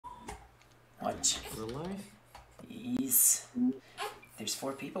What? We're live? Yes. There's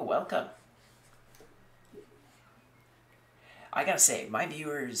 4 people. Welcome. I gotta say, my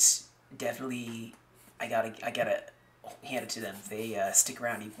viewers definitely. I gotta hand it to them. They stick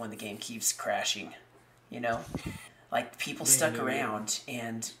around even when the game keeps crashing. You know, like people stuck around,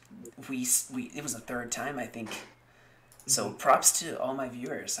 and we it was the 3rd time I think. So props to all my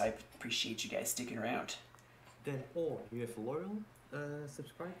viewers. I appreciate you guys sticking around. Then, or you have loyal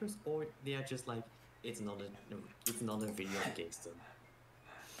subscribers, or they are just like, it's another video of Kingston.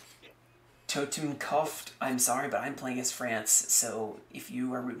 Totem Koft, I'm sorry, but I'm playing as France, so if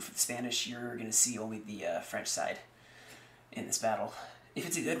you are rooting for the Spanish, you're going to see only the French side in this battle. If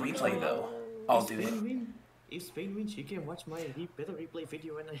it's a good replay, though, I'll do it. If Spain wins, you can watch my better replay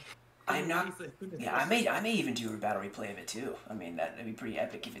video and I'm not... Yeah, I may even do a battle replay of it, too. I mean, that'd be pretty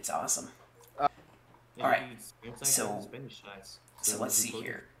epic if it's awesome. Alright, so let's see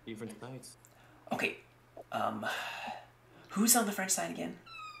here. Okay, who's on the French side again?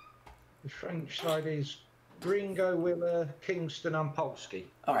 The French side is Gringo, Willer, Kingston, and Polsky.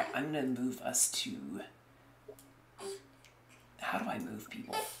 Alright, I'm going to move us to... How do I move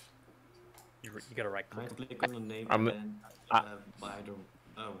people? You gotta right click. Click on the name and then by the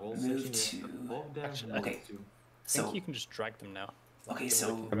role move section, to... Okay, so... I think you can just drag them now. Okay,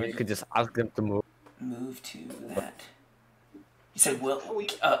 so... I mean, you could just ask them to move. Move to that. You said, well,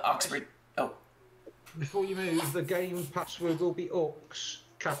 Oxford... Oh. Before you move, the game password will be UX,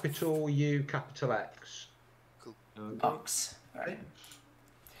 capital U, capital X. Cool. Ox. Alright.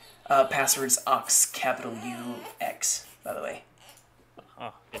 Password's Ox, capital U, X, by the way.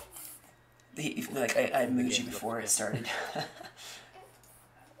 Oh, yeah. Like, I moved you before it started.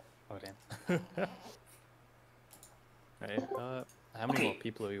 Oh, damn. Right, how many more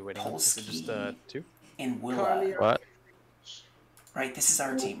people are you waiting on? Is it just 2? And Willa. What? Right, this is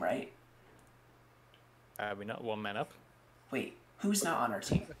our team, right? We're not 1 man up. Wait, who's not on our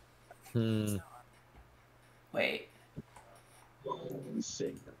team? Wait. Who's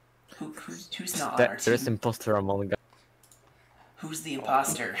not on our team? There's imposter among us. Who's the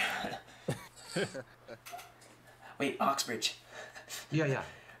imposter? Wait, Oxbridge. Yeah.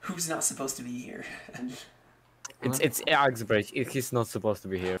 Who's not supposed to be here? It's Oxbridge. He's not supposed to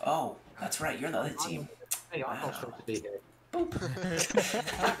be here. Oh, that's right. You're the other team. Hey, I'm not supposed to be here. Boop.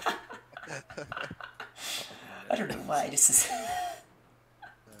 I don't know why. This is.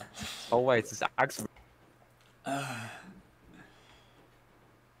 Oh wait, it's Oxbridge.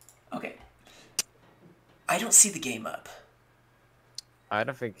 Okay. I don't see the game up. I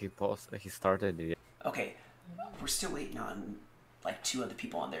don't think he started it yet. Okay, we're still waiting on like 2 other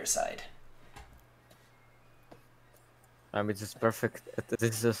people on their side. I mean, it's perfect.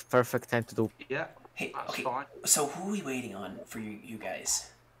 This is a perfect time to do. Yeah. Hey, okay. Fine. So who are we waiting on for you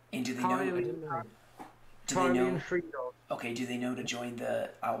guys? And do they know? Do they know? Okay. Do they know to join the?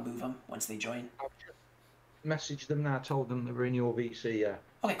 I'll move them once they join. I've just messaged them now. Told them they were in your VC. Yeah.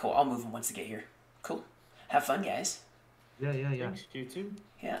 Okay, cool. I'll move them once they get here. Cool. Have fun, guys. Yeah. Thanks, you too.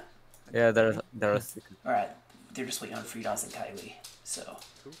 Yeah. Yeah, there are. All right. They're just waiting on Fridas and Kylie. So.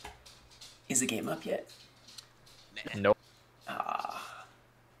 Cool. Is the game up yet? Nope.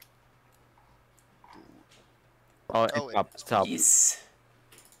 Oh, it's up. It's up. Yes.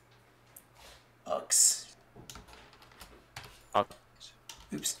 Ux.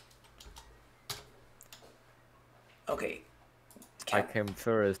 Oops. Okay. I came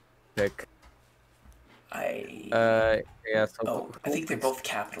first. Pick. Yeah. So I think they're both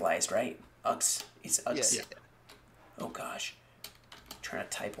capitalized, right? Ux. It's Ux. Yeah. Oh gosh. I'm trying to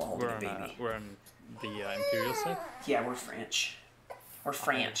type while holding a baby. We're on the Imperial side. Yeah, we're French. We're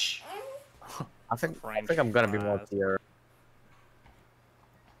French. I think I'm gonna be more tier.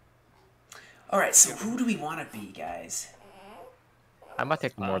 All right. So who do we want to be, guys? I might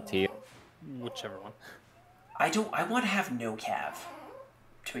take more tier. Whichever one. I want to have no cav.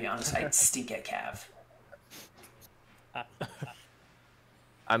 To be honest, I stink at cav.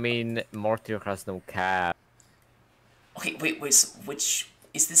 I mean, Mortier has no cap. Okay, wait, so which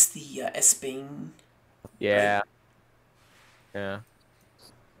is this? The Espagne? Yeah. Right? Yeah.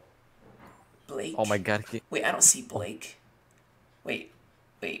 Blake. Oh my god. Wait, I don't see Blake. Wait.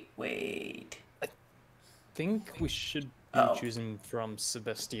 I think we should be choosing from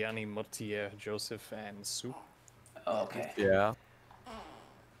Sebastiani, Mortier, Joseph, and Sue. Oh, okay. Yeah.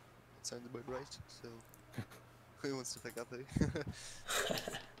 Sounds about right, so who wants to pick up who?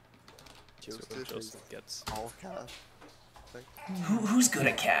 Joseph gets all cav. Who's good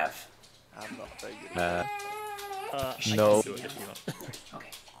at cav? I'm not very good at No. I can do it if you want.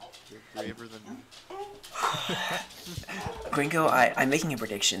 Okay. You're braver than me. Gringo, I'm making a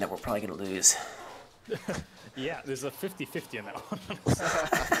prediction that we're probably gonna lose. Yeah, there's a 50-50 on that one.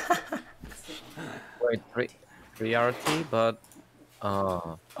 Wait, 3RT, but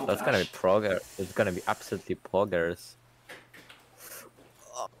Oh that's gonna be gosh. progress. It's gonna be absolutely poggers.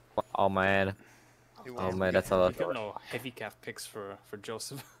 Oh man, Who oh wants man, to that's a get lot. We got no heavy calf picks for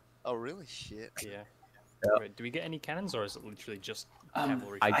Joseph. Oh, really? Shit. Yeah. Yeah. Wait, do we get any cannons, or is it literally just Um,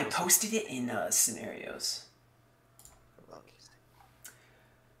 cavalry? I for Joseph? posted it in scenarios.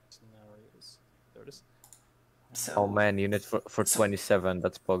 Scenarios. There it is. So. Oh man, unit for 27.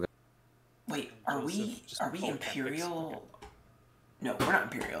 That's poggers. Wait, Joseph, just are we all cap picks. Imperial? No, we're not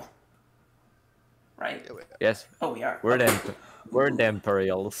Imperial. Right? Yeah, wait. Yes, Oh, we are. we're Okay. the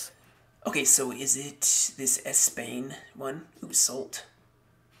Imperials. Okay, so is it this Spain one? Ooh, Soult.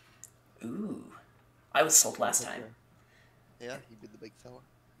 Ooh. I was Soult last time. Yeah, he did the big fella.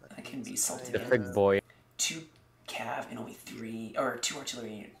 I can be Soult The again. big boy. 2 cav and only 3, or 2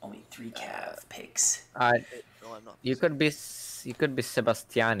 artillery and only 3 cav picks. No, I'm not. You could be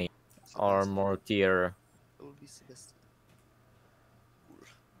Sebastiani or Mortier. It will be Sebastian.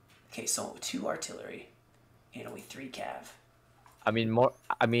 Okay, so 2 artillery and only 3 cav.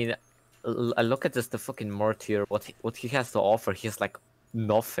 Look at this, the fucking Mortier. What he has to offer, he has like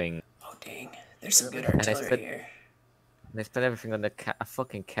nothing. Oh dang, there's some good I artillery spent- here. They spend everything on the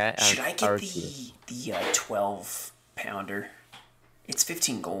fucking cat. Should I get the 12 pounder? It's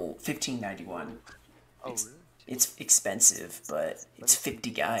 15 gold, 1591. Oh, It's- really? It's expensive, but it's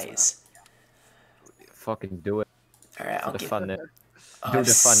 50 guys. Fucking do it. All right, I'll For the get fun. do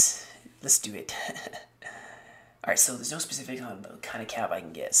the fun. Let's do it. All right, so there's no specific on the kind of cab I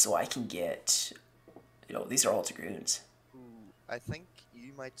can get, so I can get. These are all dragoons. Ooh, I think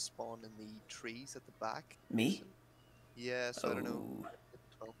you might spawn in the trees at the back. Me? Yeah, so I don't know. Ooh.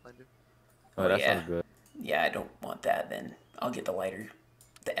 12 pounder. Oh, that yeah. sounds good. Yeah, I don't want that then. I'll get the lighter,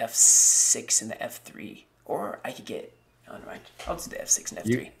 the F6 and the F3, or I could get. Oh, never mind. I'll do the F6 and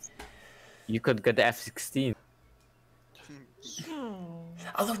F3. You could get the F16.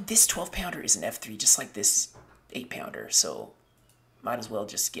 Although this 12 pounder is an F3, just like this 8 pounder, so might as well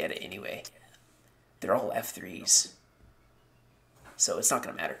just get it anyway. They're all F3s, so it's not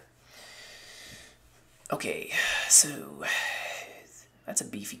gonna matter. Okay, so that's a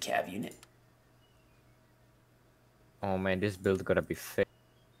beefy cav unit. Oh man, this build gotta be thick.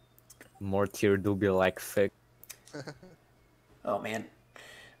 Mortier do be like thick. Oh man,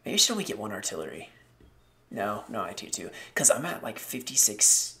 maybe I should only get 1 artillery. No, I do too, because I'm at like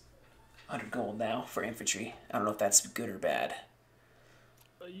 5,600 gold now for infantry. I don't know if that's good or bad.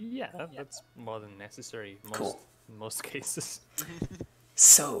 Yeah, that's more than necessary. Cool. In most cases.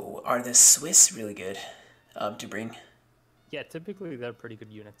 So, are the Swiss really good to bring? Yeah, typically they're pretty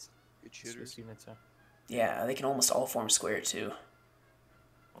good units. Good shooters. Swiss units are. Yeah, they can almost all form square too.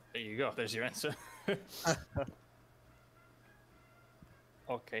 There you go. There's your answer.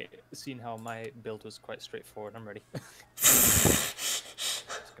 Okay, seeing how my build was quite straightforward, I'm ready. Just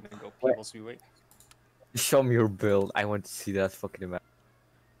gonna go People's Way. Show me your build. I want to see that fucking map.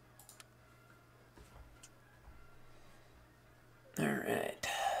 Alright.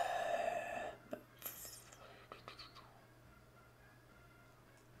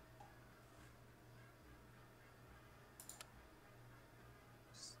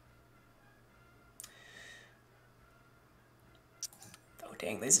 Oh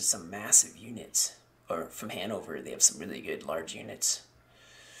dang, these are some massive units. Or from Hanover, they have some really good large units.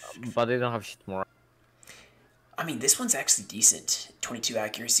 But they don't have shit more. I mean, this one's actually decent. 22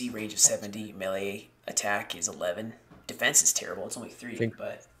 accuracy, range of 70, melee attack is 11. Defense is terrible, it's only 3,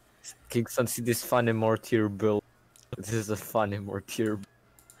 but... Kingston, see this funny Mortier build. This is a funny Mortier.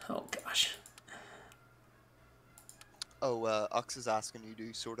 Oh gosh. Oh, Ox is asking you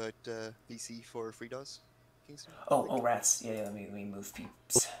to sort out VC for Freedos, Kingston. Oh, rats. Yeah, let me move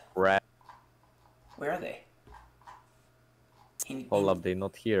peeps. Rat. Where are they? Hold up, they're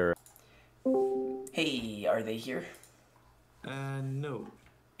not here. Hey, are they here? No.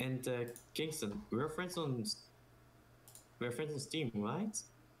 And Kingston, we're friends on Steam, right?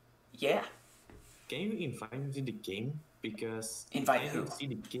 Yeah. Can you invite me to the game? Because Invite I who? can see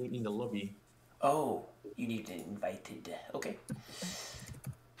the game in the lobby. Oh, you need to invited. Okay.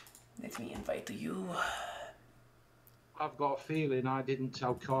 Let me invite you. I've got a feeling I didn't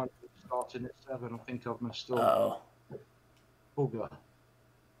tell Kyle starting at 7. I think I've messed up. Oh. Bugger.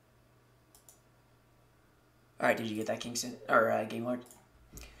 Alright, did you get that, Kingston? Or, Game Lord?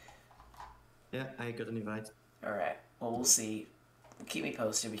 Yeah, I got an invite. Alright, well, we'll see. Keep me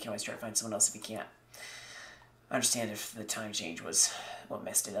posted. We can always try to find someone else if we can't. I understand if the time change was what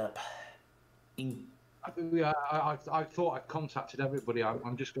messed it up. In I thought I'd contacted everybody.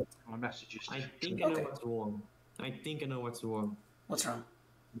 I'm just going through my messages. I think I know what's wrong. I think I know what's wrong. What's wrong?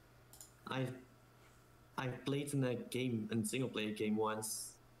 I played in a single player game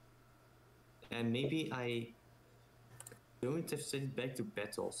once, and maybe I don't have set it back to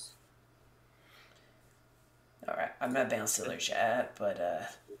battles. Alright, I'm not bounce to their chat, but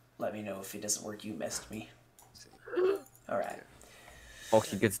let me know if it doesn't work. You messed me. Alright. Oh,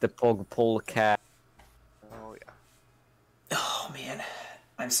 he gets the pole cat. Oh yeah. Oh man,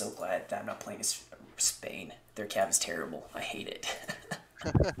 I'm so glad that I'm not playing as Spain. Their cab is terrible. I hate it.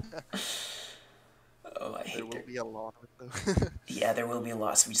 Oh, I hate There will it. be a lot of it though. Yeah, there will be a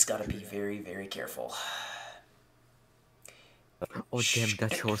lot, so we just gotta be very, very careful. Oh damn,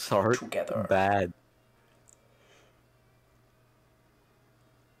 that shows are Together. bad.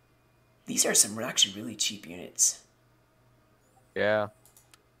 These are some actually really cheap units Yeah.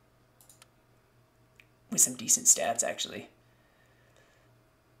 with some decent stats, actually.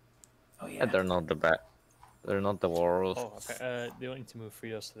 Oh Yeah, yeah. they're not the bad. They're not the worst. Oh, okay. They don't need to move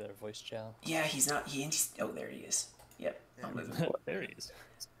Frios to their voice channel. Yeah, he's not. Oh, there he is. Yep, I'll move him. There he is.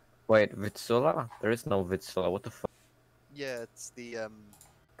 Wait, Vitsula? There is no Vitsula. What the fuck? Yeah, it's the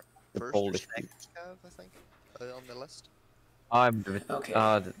The first or Polish second cav, I think, on the list. I'm the Okay.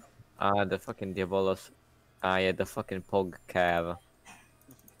 the fucking Diabolos. Yeah, the fucking Pog Cav.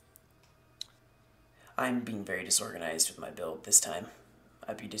 I'm being very disorganized with my build this time.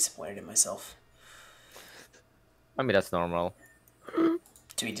 I'd be disappointed in myself. I mean, that's normal.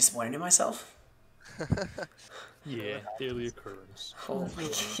 To be disappointed in myself? Yeah, daily occurrence. Oh my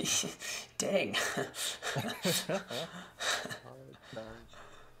dang.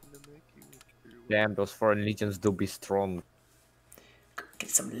 Damn, those foreign legions do be strong. Get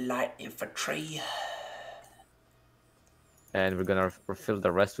some light infantry. And we're gonna refill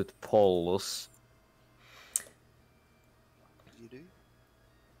the rest with Poles. You do?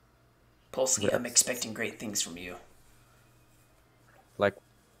 Polsky, I'm expecting great things from you. Like,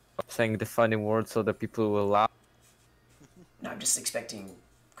 saying the funny words so that people will laugh. No, I'm just expecting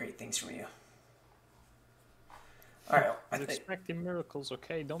great things from you. Alright, I'm expecting miracles,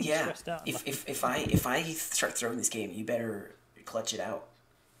 okay? Don't be yeah. stressed out. If I start throwing this game, you better clutch it out.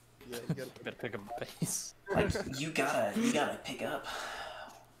 Yeah, you gotta You better pick up the pace. Like you gotta pick up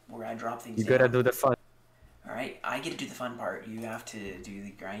where I drop things. You gotta do the fun. All right, I get to do the fun part. You have to do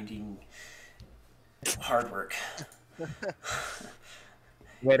the grinding, hard work.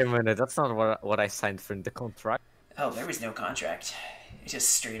 Wait a minute, that's not what I signed for in the contract. Oh, there was no contract. It's just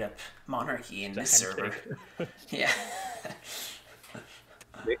straight up monarchy in this server. Yeah.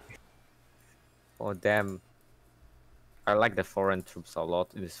 Oh damn. I like the foreign troops a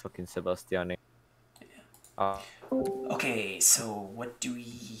lot in this fucking Sebastiani. Okay, so what do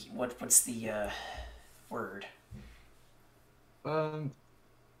we? What's the word? I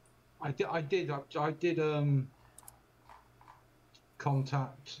did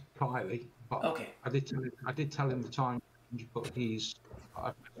contact Kylie, but Okay. I did tell him the time, but he's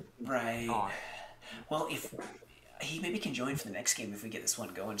Right. Oh. Well, if he maybe can join for the next game if we get this one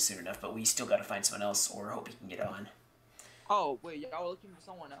going soon enough, but we still got to find someone else or hope he can get on. Oh wait, y'all were looking for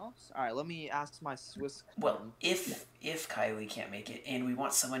someone else? All right, let me ask my Swiss. Well, if Kylie can't make it, and we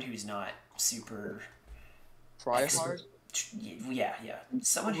want someone who's not super Try hard. Yeah,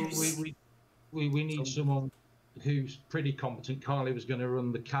 someone who's we need someone who's pretty competent. Kylie was going to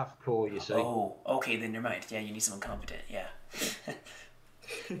run the CAV core, you see. Oh, okay, then never mind. Yeah, you need someone competent. Yeah.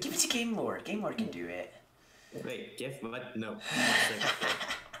 Give it to Game Lord. Game Lord can do it. Wait, Jeff, what? No.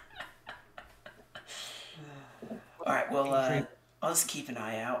 All right. Well, I'll just keep an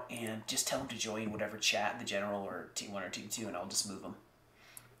eye out and just tell him to join whatever chat, the general or Team 1 or Team 2, and I'll just move him.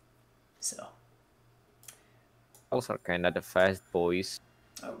 So. Those are kind of the fast boys.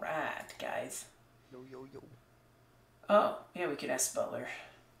 All right, guys. Yo. Oh, yeah, we could ask Sputler.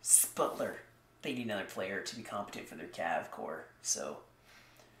 Sputler. They need another player to be competent for their Cav core, so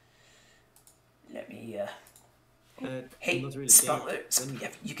let me, hey, not really Sputler, yeah,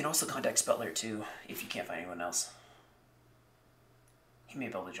 you can also contact Sputler, too, if you can't find anyone else. He may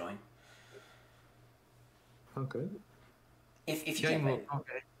be able to join. Okay. If you can't find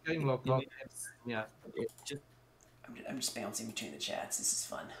Game log. Yeah. Just I'm just bouncing between the chats, this is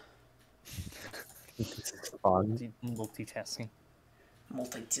fun. This is fun. Multitasking.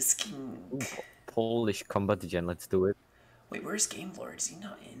 Multitasking. Polish combat gen, let's do it. Wait, where's Game Lord? Is he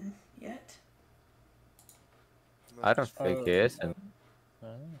not in yet? I don't think he is.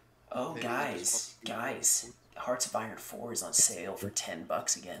 Oh, Maybe guys, Hearts of Iron 4 is on sale for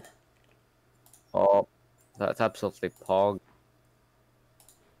 $10 again. Oh, that's absolutely pog.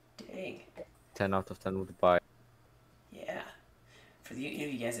 Dang. 10 out of 10 would buy. Yeah. For the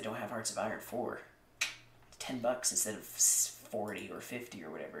you guys that don't have Hearts of Iron 4, $10 instead of 40 or 50 or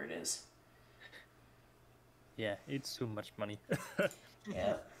whatever it is. Yeah, it's too much money.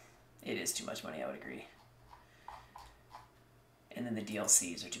 Yeah, it is too much money, I would agree. And then the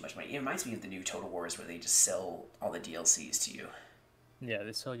DLCs are too much money. It reminds me of the new Total Wars where they just sell all the DLCs to you. Yeah,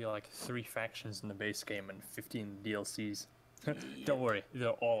 they sell you like 3 factions in the base game and 15 DLCs. Don't worry, they're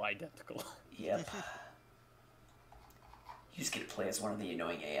all identical. Yep. You just get to play as one of the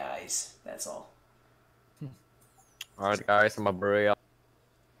annoying AIs, that's all. Alright guys, I'm a burial.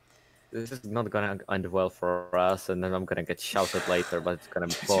 This is not gonna end well for us, and then I'm gonna get shouted later, but it's gonna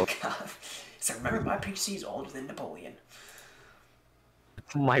be close. So remember, my PC is older than Napoleon.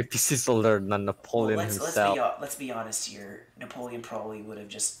 My PC is older than Napoleon himself. Let's be honest here. Napoleon probably would have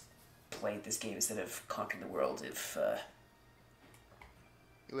just played this game instead of conquering the world if...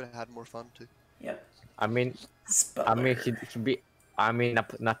 He would have had more fun too. Yep. Napi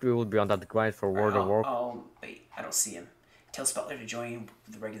would be on that grind for World of Warcraft. Oh, wait, I don't see him. Tell Sputler to join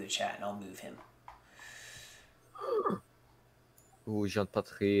the regular chat and I'll move him. Ooh,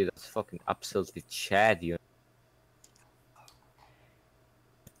 Jean-Patrick, that's fucking absolutely Chad, you know.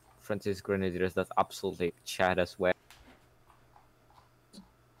 Francis Grenadiers, that's absolutely Chad as well.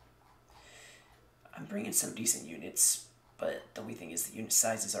 I'm bringing some decent units, but the only thing is the unit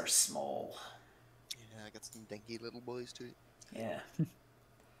sizes are small. Yeah, I got some dinky little boys too. Yeah.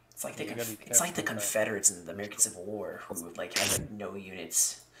 It's like It's like the Confederates in the American Civil War who would like have like, no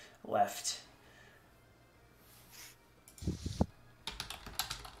units left.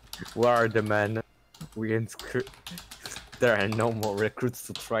 Where are the men? There are no more recruits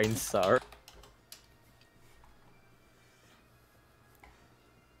to train, sir.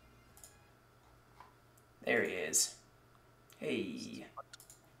 There he is. Hey.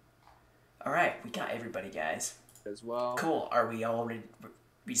 Alright, we got everybody, guys. As well. Cool. Are we all ready?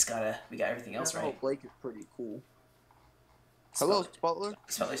 We got everything else, right? Blake is pretty cool. Hello, Sputler.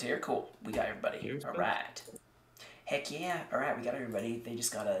 Sputler's here? Cool. We got everybody. Here's Alright. Heck yeah. Alright, we got everybody. They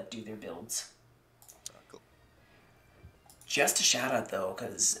just gotta do their builds. Cool. Just a shout out though,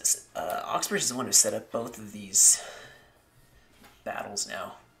 because Oxford is the one who set up both of these battles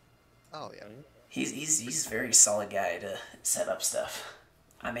now. Oh yeah. He's a very solid guy to set up stuff.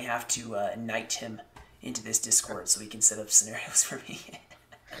 I may have to knight him into this Discord so he can set up scenarios for me.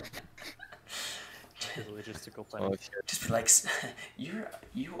 Logistical plan. Just be like, you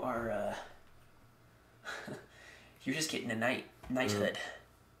are you're just getting a knighthood.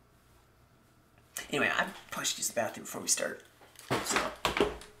 Anyway, I pushed use the bathroom before we start, so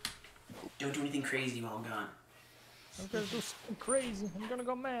don't do anything crazy while I'm gone. I'm gonna do something crazy. I'm gonna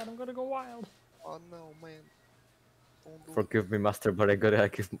go mad. I'm gonna go wild. Oh no, man. Don't do Forgive me, master, but I gotta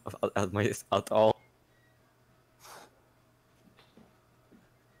give out all.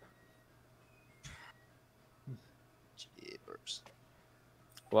 Jeepers.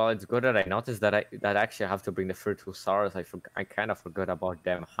 Well, it's good that I noticed that I actually have to bring the fruit hussars. I kind of forgot about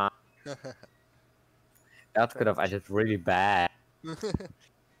them, huh? That could have added really bad. And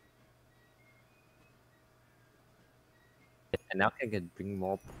now I can bring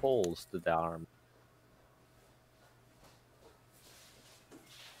more poles to the arm.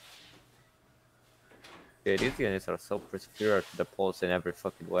 Yeah, these units are so superior to the poles in every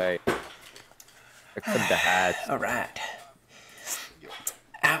fucking way. Except the hats. Alright.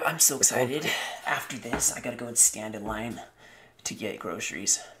 I'm so excited. After this, I gotta go and stand in line to get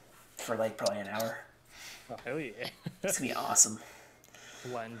groceries for like probably an hour. Oh, hell yeah. It's gonna be awesome.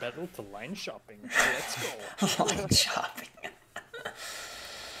 Line battle to line shopping. Let's go. Line shopping.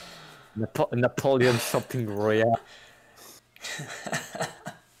 Napoleon shopping royale.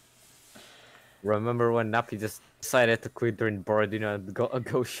 Remember when Nappy just decided to quit during Borodino and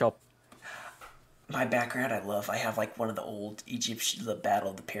go shop? My background, I love. I have like one of the old Egyptian, the Battle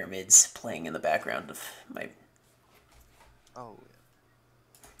of the Pyramids, playing in the background of my. Oh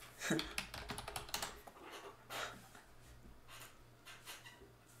yeah.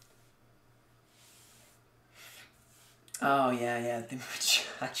 Oh yeah. The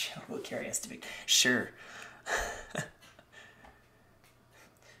muchacho will carry us to be sure.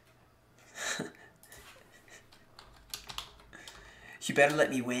 You better let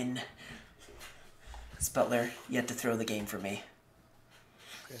me win. Sputler, you have to throw the game for me.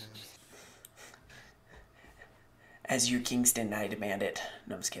 As your Kingston, I demand it.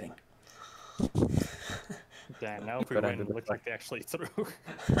 No, I'm just kidding. Damn, now if we win, it looks like they actually threw.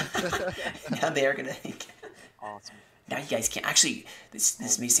 Now they are gonna think. Awesome. Now you guys can't. Actually,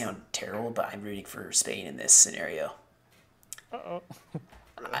 this may sound terrible, but I'm rooting for Spain in this scenario. Uh-oh.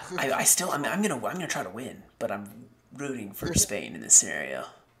 I'm gonna try to win, but I'm rooting for Spain in this scenario.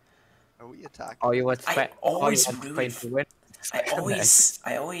 Are we attacking? Oh, you want Spain? always oh, you want root Spain for- to win?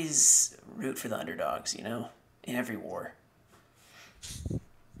 I always root for the underdogs, you know, in every war.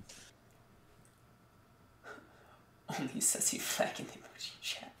 Only says you flag in the emoji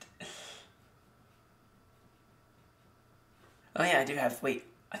chat. Oh yeah, I do have. Wait,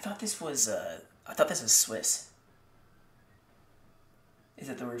 I thought this was Swiss. Is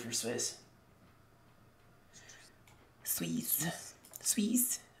that the word for Swiss? Swiss.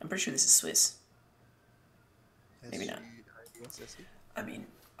 Swiss. I'm pretty sure this is Swiss. Maybe not. I mean,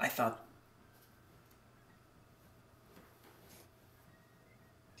 I thought.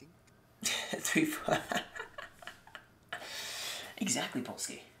 Three. Exactly,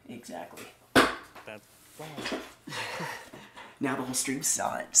 Polsky. Exactly. That's fine. Now the whole stream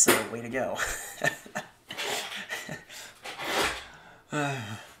saw it, so way to go.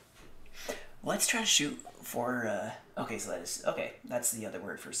 Let's try to shoot for. Okay, so that's the other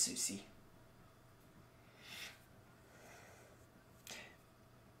word for Susi.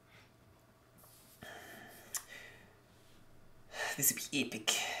 This would be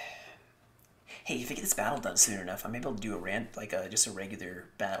epic. Hey, if I get this battle done soon enough, I'm able to do just a regular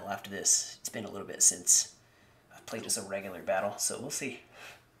battle after this. It's been a little bit since I've played just a regular battle, so we'll see.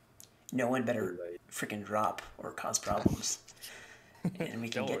 No one better freaking drop or cause problems, and we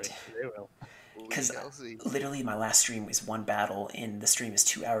can get. Because literally my last stream was one battle, and the stream is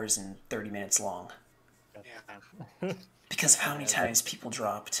 2 hours and 30 minutes long. Yeah. Because of how many times people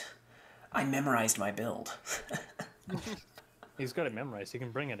dropped, I memorized my build. He's got it memorized. He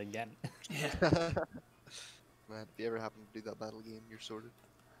can bring it again. Yeah. Man, if you ever happen to do that battle game, you're sorted.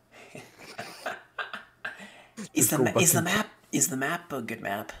 Is the map a good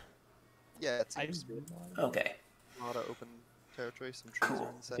map? Yeah, it seems to be. Okay. A lot of open territory, some trees are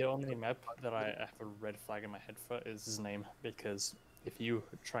inside. The only map that I have a red flag in my head for is his name, because if you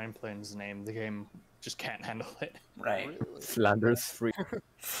try and play in his name, the game just can't handle it. Right. Really? Flanders 3.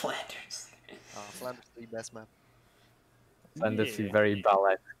 Flanders. Flanders 3 best map. Flanders 3 very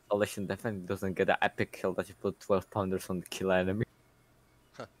balanced. Coalition definitely doesn't get an epic kill that you put 12 pounders on the kill enemy.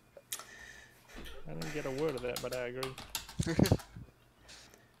 I didn't get a word of that, but I agree.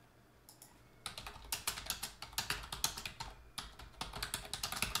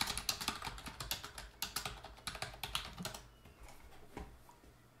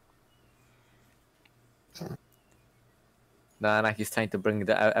 Nah, he's trying to bring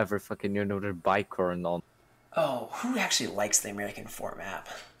the ever fucking another bicorn on. Oh, who actually likes the American fort map?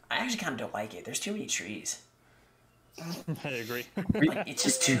 I actually kind of don't like it. There's too many trees. I agree. Like, it's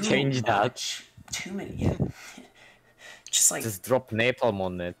just too change much. Too many. Yeah. Just drop napalm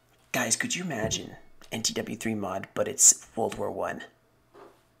on it. Guys, could you imagine NTW3 mod, but it's World War One?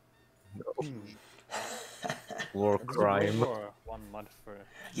 War crime. One mod for.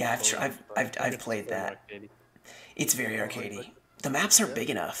 Yeah, I've played that. Arcade-y. It's very arcadey. The maps aren't big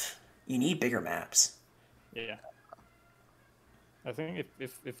enough. You need bigger maps. Yeah. I think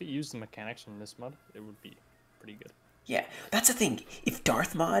if it used the mechanics from this mod, it would be pretty good. Yeah, that's the thing. If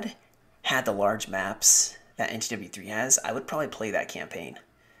Darth mod had the large maps that NTW3 has, I would probably play that campaign.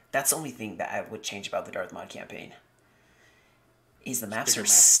 That's the only thing that I would change about the Darth mod campaign. Is the maps are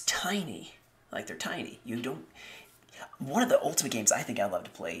tiny. Like, they're tiny. You don't... One of the ultimate games I think I'd love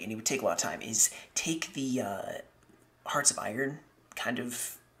to play, and it would take a lot of time, is take the Hearts of Iron kind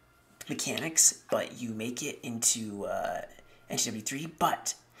of mechanics, but you make it into NTW3,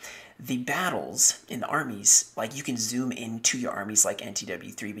 but the battles in the armies, like, you can zoom into your armies like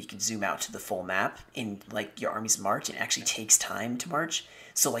NTW3, but you can zoom out to the full map in, like, your armies march, and it actually takes time to march.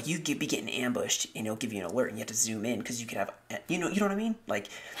 So, like, you could be getting ambushed, and it'll give you an alert, and you have to zoom in, because you could have, you know what I mean? Like,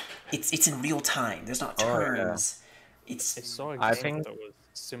 it's in real time. There's not turns. I saw a I game think that was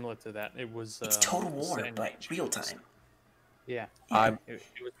similar to that. It was... It's Total War, set in but real time. Yeah. Yeah. It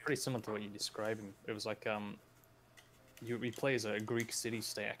was pretty similar to what you're describing. It was like, we play as a Greek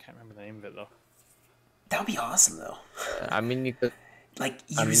city-state. I can't remember the name of it, though. That would be awesome, though. I mean, you could... Like,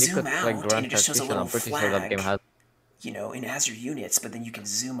 you zoom out, and it just shows a little I'm pretty flag, sure that game has... you know, and it has your units, but then you can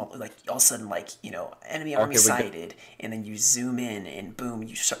zoom up, like, all of a sudden, like, you know, enemy army sighted, and then you zoom in, and boom,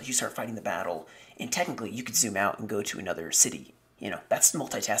 you start fighting the battle, and technically, you could zoom out and go to another city. You know, that's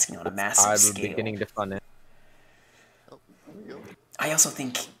multitasking on a massive scale. beginning the fun. Oh, there we go. I also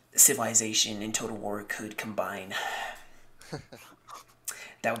think Civilization and Total War could combine.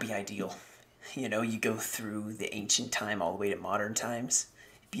 That would be ideal. You know, you go through the ancient time all the way to modern times.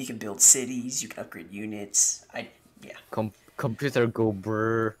 You can build cities, you can upgrade units. Yeah. Computer go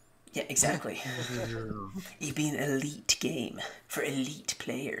brr. Yeah, exactly. It'd be an elite game for elite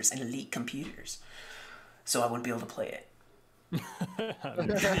players and elite computers. So I wouldn't be able to play it.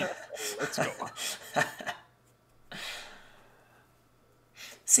 Let's go.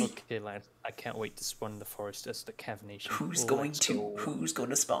 See, Okay, lad. I can't wait to spawn in the forest as the Cav Nation. who's going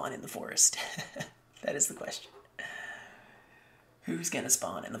to spawn in the forest? That is the question. Who's gonna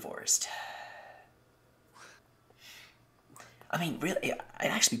spawn in the forest? I mean, really, it'd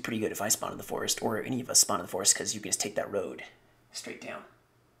actually be pretty good if I spawn in the forest, or any of us spawn in the forest, because you can just take that road straight down.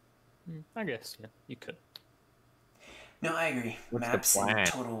 I guess, yeah, you could. No, I agree. What's the Maps in plan?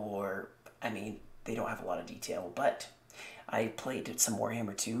 Total War, I mean, they don't have a lot of detail, but I played some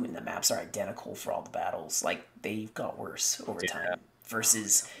Warhammer 2, and the maps are identical for all the battles. Like, they've got worse over time.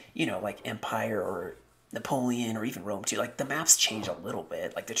 Versus, you know, like Empire or Napoleon or even Rome 2. Like, the maps change a little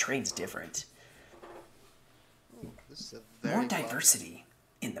bit. Like, the terrain's different. Ooh, this is a very More well- diversity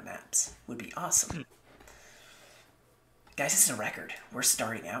in the maps would be awesome. Guys, this is a record. We're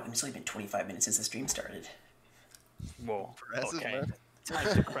starting out, and it's only been 25 minutes since the stream started. Whoa. Impressive, Okay. man.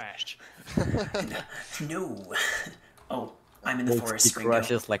 Time to crash. No. Oh, I'm in the forest, It Gringo.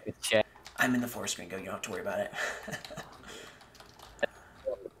 crashes like a check. I'm in the forest, Gringo. You don't have to worry about it.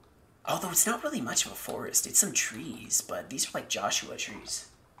 Although it's not really much of a forest. It's some trees, but these are like Joshua trees.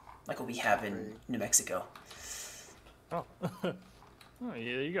 Like what we have in New Mexico. Oh. Oh,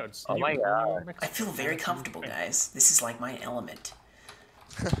 yeah, there you go. Just Oh my God. I feel very comfortable, guys. This is like my element.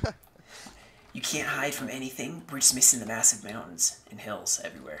 You can't hide from anything. We're just missing the massive mountains and hills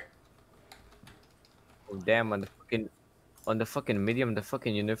everywhere. Oh, damn, on the fucking medium, the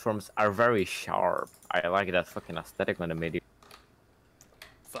fucking uniforms are very sharp. I like that fucking aesthetic on the medium.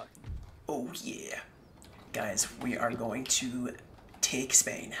 Fuck. Oh yeah. Guys, we are going to take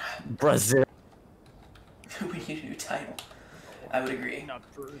Spain. Brazil. We need a new title. I would agree. Not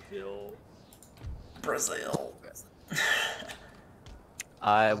Brazil. Brazil.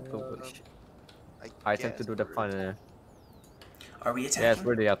 I I tend to guess do the we're- fun. Are we attacking? Yeah, it's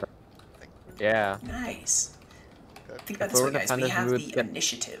really out. Yeah. Nice. Okay. Think about If this we way, were guys. the We Flanders, have we would the get-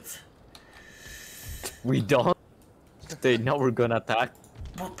 initiative. We don't. They know we're gonna attack.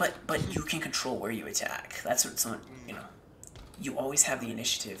 Well, but you can control where you attack. That's what someone, you know. You always have the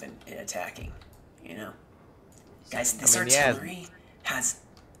initiative in attacking, you know. Guys, this I mean, yeah. artillery has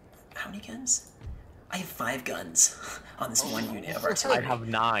how many guns? I have 5 guns on this one unit of I artillery. have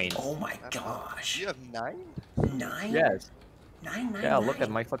 9. Oh my That's not- gosh. You have 9? 9? Yes. 9, 9, Yeah, look 9.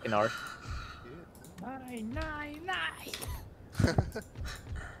 at my fucking art. Nine.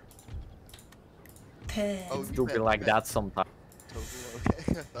 10. Oh, It's do be like that sometimes. Total,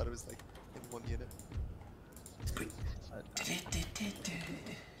 okay. I thought it was like in one unit.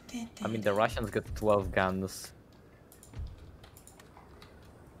 I mean, the Russians got 12 guns.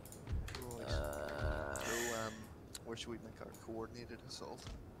 Right. So, where should we make our coordinated assault?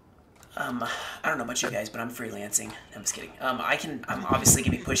 I don't know about you guys, but I'm freelancing. I'm just kidding. I'm obviously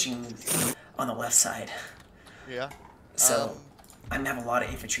gonna be pushing on the left side. Yeah. So I'm gonna have a lot of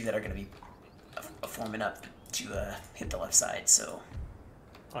infantry that are gonna be forming up to hit the left side. So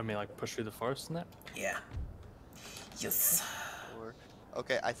I mean, like, push through the forest and that? yeah. Yes. Or,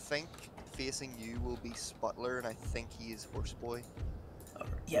 okay, I think facing you will be Sputler, and I think he is Horseboy.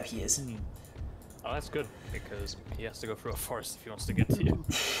 Yeah, he is. Oh, that's good, because he has to go through a forest if he wants to get to you.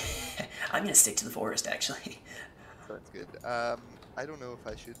 I'm gonna stick to the forest actually. That's good. I don't know if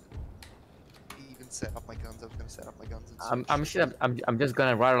I should even set up my guns. I was gonna set up my guns. And I'm just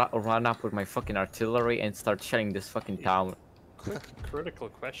gonna run up with my fucking artillery and start shelling this fucking town. Critical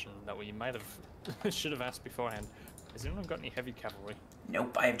question that we might have should have asked beforehand. Has anyone got any heavy cavalry?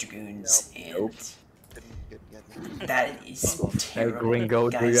 Nope, I have dragoons, and Nope. didn't get that is Hey, terrible. Gringo,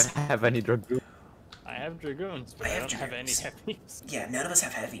 do you Guys, have any dragoons? I have dragoons, but I I, have don't have any dragoons. heavies. yeah, none of us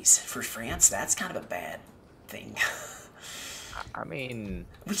have heavies. For France, that's kind of a bad thing. I mean,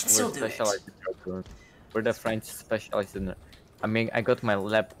 We can still do it. specialized in dragoons. We're the French specialized in. I mean, I got my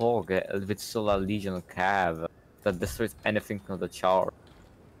Leopold with Solar Legion Cav that destroys anything on the chart.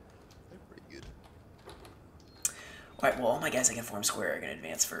 They're pretty good. Alright, well, all my guys that can form square are gonna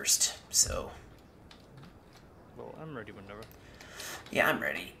advance first. So, Well, I'm ready whenever. yeah, I'm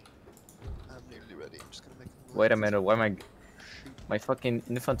ready. I'm nearly ready. I'm just gonna make. Wait a minute, why my fucking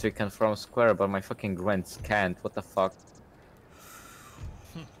infantry can form square, but my fucking grunts can't? What the fuck?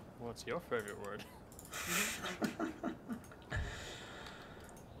 What's your favorite word?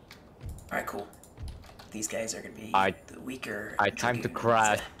 Alright, cool. These guys are gonna be the weaker. Time to dragoons.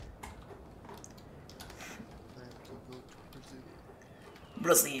 crash.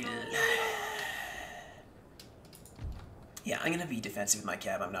 Brazil. Brazil. Yeah, I'm gonna be defensive with my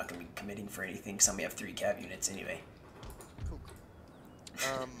cav. I'm not gonna be committing for anything, because I only have 3 cav units anyway. Cool.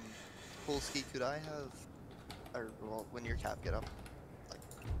 Polski, could I have, or well, when your cap get up, like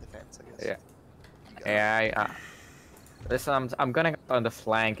defense, I guess. Yeah. You got Yeah. Listen, I'm gonna go on the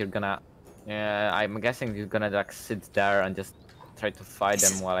flank. You're gonna. Yeah, I'm guessing you're gonna like sit there and just try to fight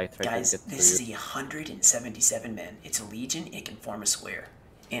them while I try Guys, to get to this you. is 177 men. It's a legion. It can form a square,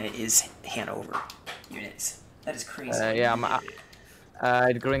 and it is Hanover units. That is crazy.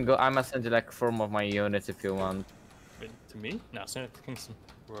 Yeah, Gringo, I'm essentially like form of my units if you want. Wait, to me? No, send it to Kingston.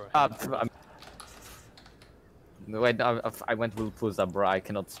 Wait, I went with Puza, bro. I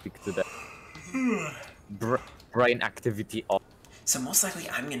cannot speak to the brain activity off. So most likely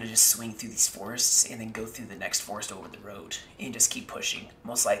I'm gonna just swing through these forests and then go through the next forest over the road and just keep pushing.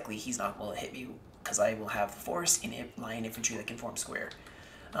 Most likely he's not gonna hit me because I will have the forest and line infantry that can form square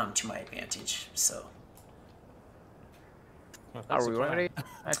to my advantage. So. Well, Are we ready?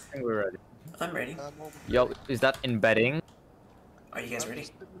 I think we're ready. I'm ready. Yo, is that embedding? Are you guys ready?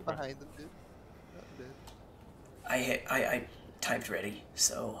 behind them, dude. I typed ready,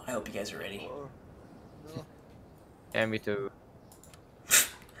 so I hope you guys are ready. No. Yeah, me too.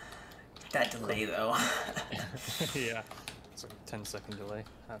 That delay though. Yeah. It's like a 10-second delay.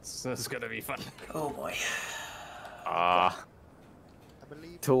 That's gonna be fun. Oh boy. I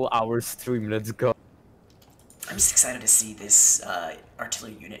believe 2 hours stream, let's go. I'm just excited to see this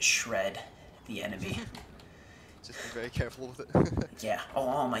artillery unit shred the enemy. just be very careful with it. Yeah. Oh,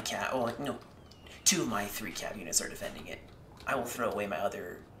 all my cat. Oh, no. 2 of my 3 cav units are defending it. I will throw away my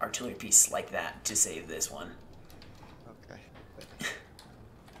other artillery piece like that to save this one. Okay.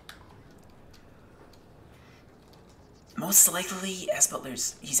 Most likely, as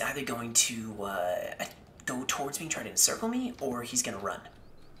Butler's, he's either going to go towards me and try to encircle me, or he's gonna run.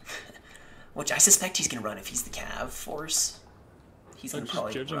 Which I suspect he's gonna run if he's the cav force. He's gonna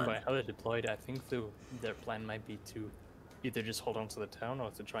probably Judging run. by how they're deployed, I think their plan might be to either just hold on to the town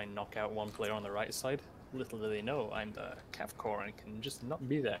or to try and knock out one player on the right side. Little do they know, I'm the cav core and can just not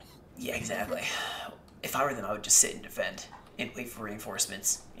be there. Yeah, exactly. If I were them, I would just sit and defend and wait for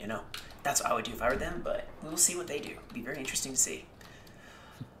reinforcements, you know? That's what I would do if I were them, but we'll see what they do. It'll be very interesting to see.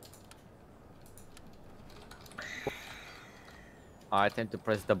 I tend to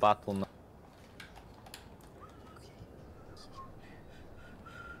press the button. I'm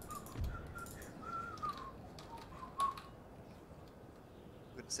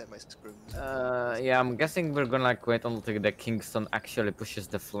gonna set my screws. Yeah, I'm guessing we're gonna like wait until the Kingston actually pushes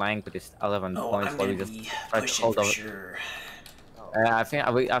the flank with his 11 Oh, points I'm while gonna we just be try to pushing hold for on. sure. I think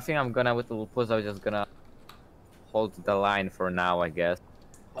I'm gonna with the push. I'm just gonna hold the line for now, I guess.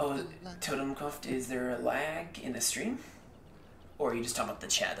 Oh, Totemcroft, is there a lag in the stream? Or are you just talking about the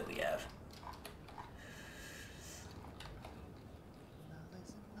chat that we have?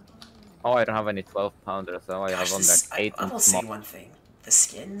 Oh, I don't have any 12-pounders, so I have on like 8 I and will small. say one thing. The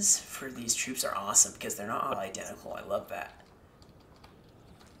skins for these troops are awesome because they're not all identical. I love that.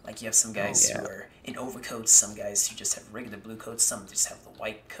 Like you have some guys who are in overcoats, some guys who just have regular blue coats, some just have the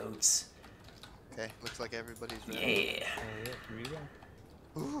white coats. Okay, looks like everybody's ready. Yeah. Yeah, here we go.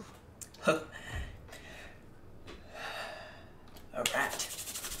 Ooh. Alright.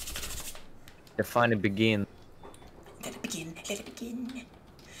 The fun begin. Let it begin. Let it begin.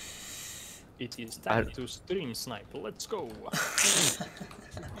 It is time to stream snipe. Let's go.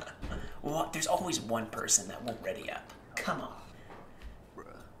 Well, there's always one person that won't ready up. Come on.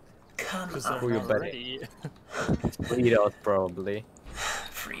 Come Because on. they're you not bet. ready. Fritos, probably.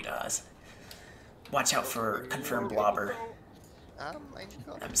 Fritos. Watch out for confirmed blobber. I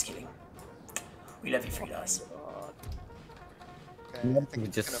got I'm just kidding. We love you, Fritos. Okay, I think We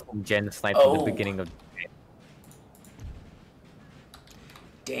it's just gonna- gen sniped at Oh. the beginning of.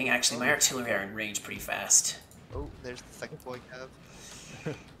 Dang, actually, my artillery are in range pretty fast. Oh, there's the second boy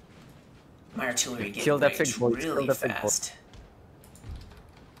cav. My artillery get Kill in that range big boy, kill really that big boy. fast.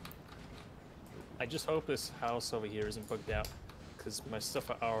 I just hope this house over here isn't bugged out, because my stuff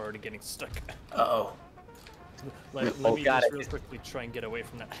are already getting stuck. Uh-oh. Let Oh, me God, just it real is- quickly try and get away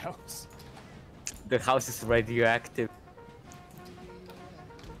from that house. The house is radioactive.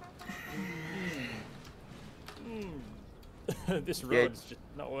 This road is just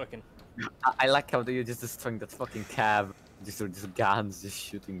not working. I like how you're just destroying that fucking cab. Just with just guns, just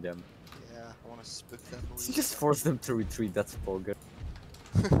shooting them. Yeah, I wanna spook them. Just force them to retreat. That's poker.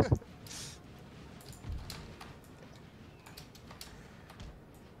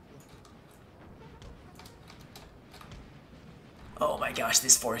 Oh my gosh,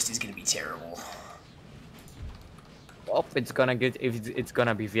 this forest is gonna be terrible. Oh, it's gonna get. If it's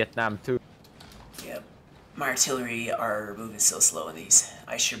gonna be Vietnam too. Yep. My artillery are moving so slow in these.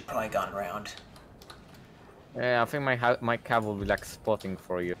 I should probably gone around. Yeah, I think my cav will be like spotting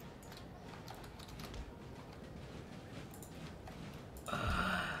for you.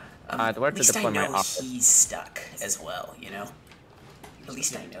 Where At to least I deploy my know office? he's stuck as well, you know? At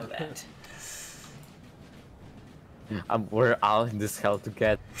least I know that. We're all in this hell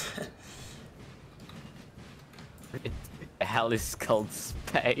together. Hell is called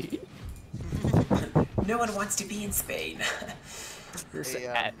Spain. No one wants to be in Spain.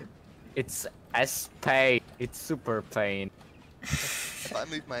 Hey, It's Spain. It's super pain. if I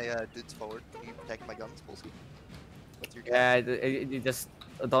move my dudes forward, can you protect my guns, Polsky? What's your Yeah, you just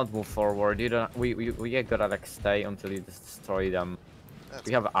don't move forward. You don't. We gotta like stay until you just destroy them. That's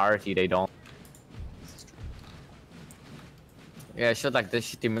We have RT. They don't. This is true. Yeah, should like the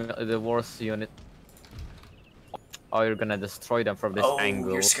shitty, the worst unit. Oh, you're gonna destroy them from this Oh,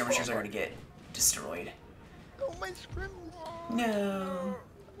 angle. your skirmishers are gonna get destroyed. Oh, my scrim! No.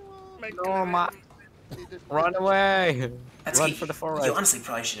 No, run away! Run for the forest. You honestly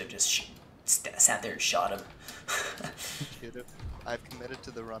probably should have just sat there and shot him. Should've. I've committed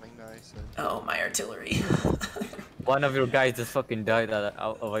to the running now, so. Oh, my artillery. One of your guys just fucking died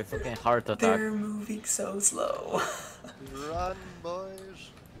of a fucking heart attack. They're moving so slow. Run, boys!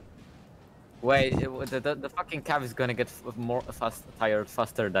 Wait, the fucking cav is gonna get tired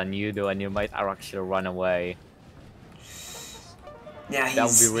faster than you do, and you might actually run away. Yeah, That would be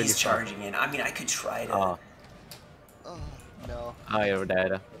he's really fun. charging in. I mean, I could try to. Oh, Oh, no. you're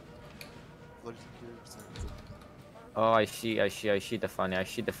dead. What did you do? Oh, I see the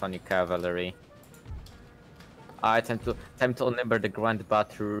funny cavalry. Time to unlimber the grand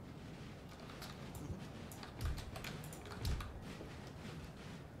battery.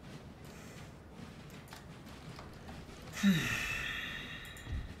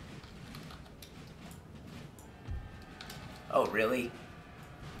 Oh, really?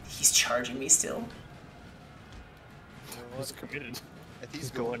 He's charging me still? He's committed. If he's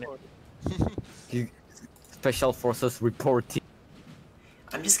He's going going for Special forces reporting.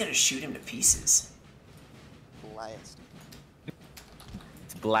 I'm just gonna shoot him to pieces. blast.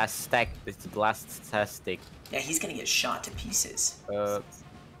 It's blast-tastic. Yeah, he's gonna get shot to pieces.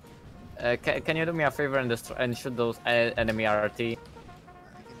 Can you do me a favor and shoot those enemy RT? I can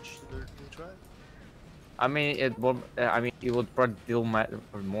certainly try. I mean, it would probably do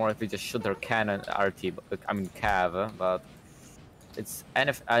more if we just shoot their cannon RT. I mean, cav, but it's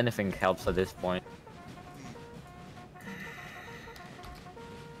anything helps at this point.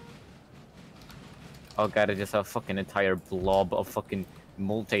 Oh god, it's just a fucking entire blob of fucking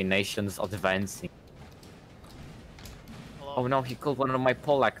multi-nations advancing. Oh no, he killed one of my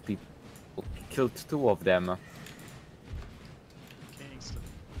Polak people. He killed 2 of them. Kingston.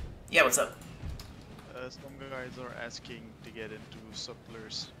 Yeah, what's up? Some guys are asking to get into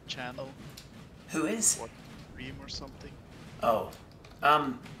Suppler's channel. Who is? What, stream or something? Oh.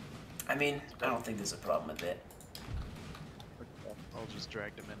 I mean, I don't think there's a problem with it. I'll just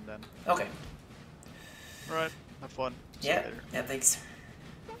drag them in then. Okay. Alright, have fun. See you Yeah, later. yeah, thanks.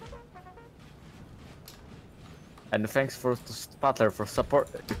 And thanks for to Spatler for support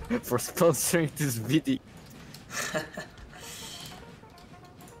for sponsoring this video.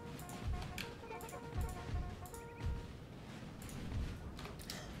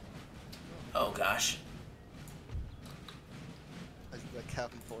 Oh gosh. I think that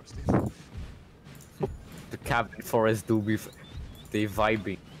cabin force, dude. The cabin forest do be they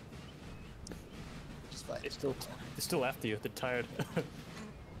vibing. Just fine. They're still after you. They're tired.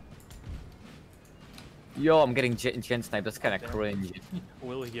 Yo, I'm getting gen sniped. That's kind of cringe.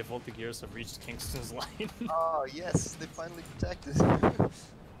 Will he have all the gears have reached Kingston's line Oh, yes, they finally protected.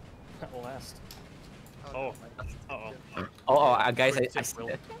 at last? Oh. Oh, guys, Quick I tip, Will.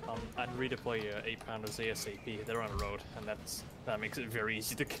 I'd redeploy 8-pounders ASAP. They're on a road, and that makes it very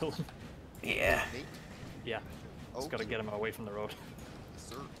easy to kill them. Yeah. Me? Yeah, just gotta get them away from the road.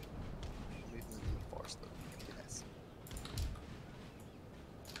 Sir. Moving into the forest, though. Yes.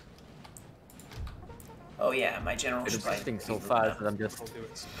 Oh yeah, my general it's should probably shifting so be moving fast up. that I'm just. I'll do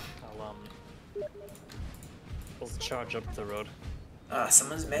it. I'll charge up the road.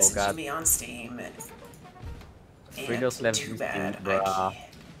 Someone's God. messaging me on Steam. And Fredo's left too his bad. team, bruh.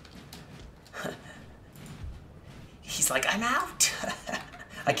 He's like, I'm out.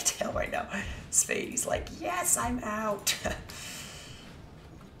 I can tell right now. Spade's like, yes, I'm out.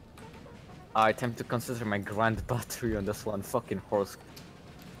 I attempt to consider my grand battery on this one fucking horse.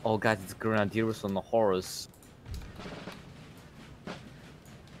 Oh god, it's grenadiers on the horse.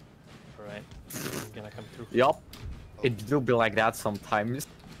 Alright. I'm gonna come through. Yup. It do be like that sometimes.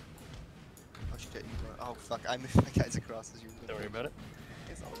 Oh shit, you run. Oh fuck, I moved my guys across as you were. Don't worry about it.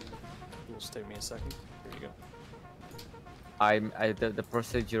 It's all good. It'll just take me a second. Here you go. The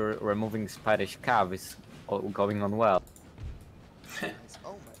procedure removing Spanish cav is going on well. Nice.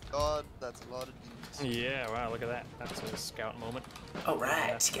 Oh my god, that's a lot of dudes. Yeah, wow, look at that. That's a scout moment.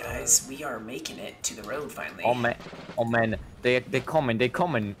 Alright, guys, we are making it to the road finally. Oh man, they coming.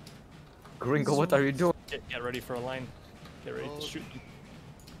 Gringo, what are you doing? Get ready for a line. Get ready to shoot them.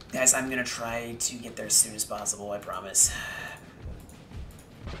 Guys, I'm gonna try to get there as soon as possible, I promise.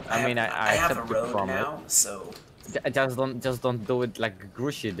 I have a accept the road promise. now, so... Just don't do it like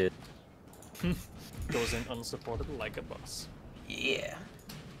Grushi did. Goes in unsupported like a boss. Yeah.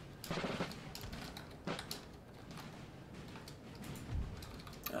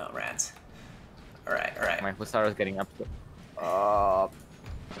 Oh, rats. Alright. My Hussar is getting up.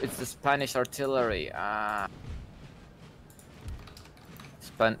 It's the Spanish artillery.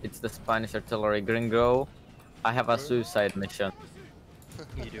 It's the Spanish artillery. Gringo, I have a suicide mission.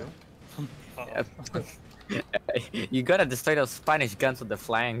 You do? You gotta destroy those Spanish guns with the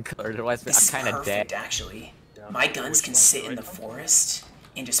flank, or otherwise This I'm is kinda perfect, dead. actually. Yeah, My guns which can one, sit the in the right one? forest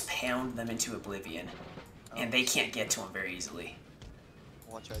and just pound them into oblivion. And they can't get to them very easily.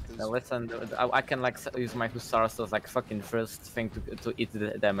 Watch out, those. Now listen, I can like use my Hussars as like fucking first thing to eat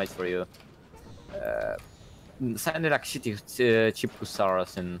the damage for you. Send it like shitty cheap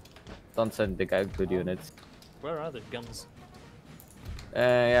Hussars and don't send the guy good units. Where are the guns?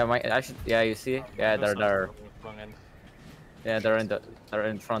 Yeah, you see? Yeah, That's they're not there. the wrong end. Yeah, they're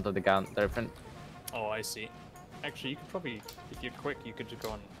in front of the gun. They're in front. Oh, I see. Actually, you could probably, if you're quick, you could just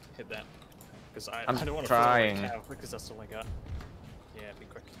go and hit that. Because I I'm don't want to trying. throw it because that's all I got. Yeah, be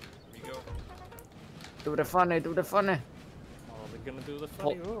quick. Here you go. Do the funny. Oh, they're gonna do the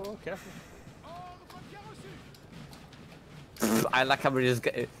funny. Oh, careful. I like how we just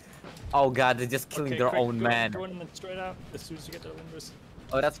get. Oh god, they're just killing their quick, own go, man. Go in and straight out as soon as you get their limbers.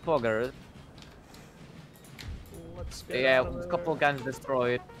 Oh, that's Pogger. Let's get Yeah, out of a there. couple guns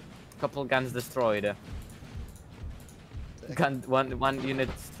destroyed. One unit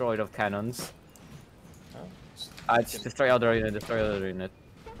destroyed of cannons. Oh, Just destroy other unit. Other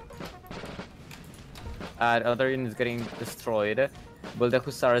unit is getting destroyed. Will the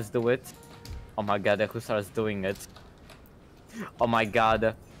Hussars do it? Oh my god, the Hussars doing it. Oh my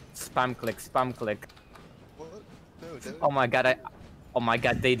god. Spam click. What? No, don't. Oh my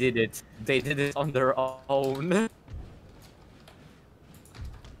god, they did it. They did it on their own.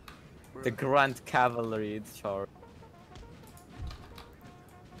 The Grand Cavalry charge.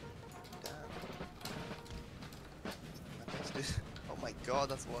 Damn. Oh my god,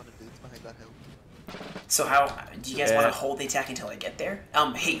 that's a lot of dudes behind that hill. So how... Do you guys want to hold the attack until I get there?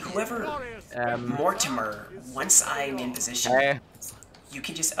 Hey, whoever... Mortimer, once I'm in position, Hey, you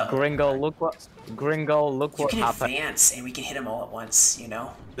can just... Gringo, look what you can happened. advance, and we can hit them all at once, you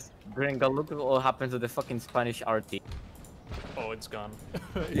know? Gringo, look what happened to the fucking Spanish RT. Oh, it's gone.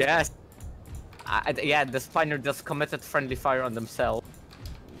 Yes. Yeah, the Spaniards just committed friendly fire on themselves.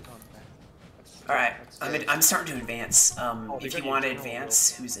 Alright, I'm starting to advance. they If got you you want to in general,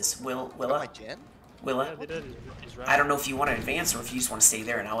 advance, who's this? Oh my Willa? gen? Willa? Yeah, they did. He's right. I don't know if you want to advance or if you just want to stay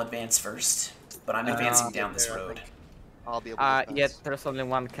there and I'll advance first. But I'm advancing down this road. I'll be able to advance. Yeah, there's only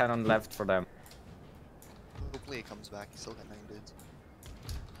one cannon left for them. Hopefully it comes back. You still got 9 dudes.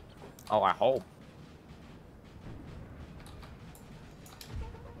 Oh, I hope.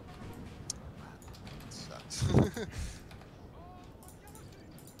 Sucks.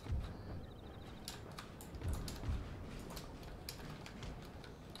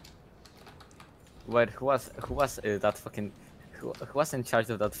 Wait, who was that fucking who was in charge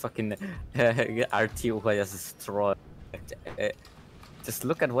of that fucking RT who was destroyed? Just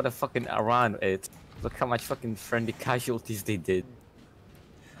look at what a fucking around it. Look how much fucking friendly casualties they did.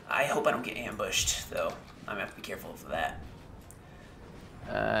 I hope I don't get ambushed, though. I'm gonna have to be careful of that.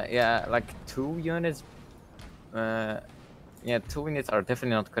 Yeah, like 2 units. Yeah, 2 units are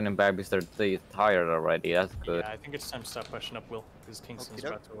definitely not coming back because they're tired already. That's good. Yeah, I think it's time to start pushing up, Will, because Kingston's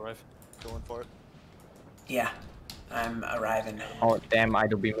Okey-doke. about to arrive. Going for it. Yeah, I'm arriving. Oh damn! I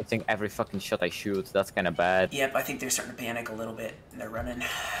do be missing every fucking shot I shoot. That's kind of bad. Yep, I think they're starting to panic a little bit. They're running.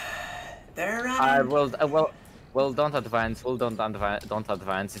 They're running. Well, don't advance. Don't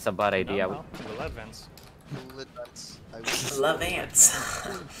advance. It's a bad idea. No, we'll advance. We'll advance. I will. Love ants.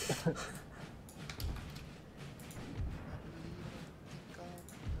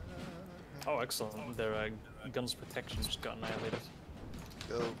 Oh, excellent. Their guns protection just got annihilated.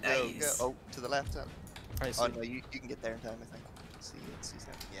 Go. Nice. Oh, to the left. I see. Oh no, you can get there in time, I think. See,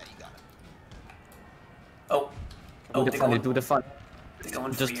 yeah, you got it. Oh, Do the fun. they're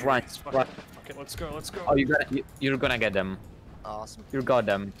going for Just your- run. Okay, it. Let's go. Let's go. Oh, you're gonna get them. Awesome. You got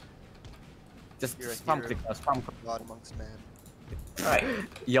them. Just You're a spam hero. click now, spam click. God amongst men. Alright.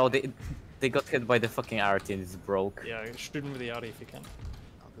 Yo, they got hit by the fucking arty and it's broke. Yeah, shoot him with the Audi if you can.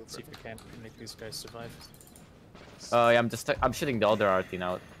 I'll go for See if it. you can make these guys survive. Yeah, I'm shooting the other arty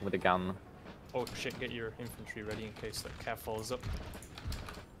now with a gun. Oh shit, get your infantry ready in case that cav falls up.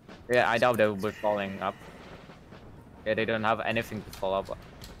 Yeah, I doubt they will be falling up. Yeah, they don't have anything to fall up.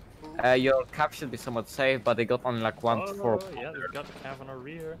 Your cap should be somewhat safe, but they got only like one to four. Yeah, they've got the cav on our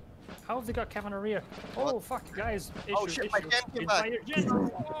rear. How have they got cav on our rear? Oh fuck, guys! Oh, shit, my gen came back. Fire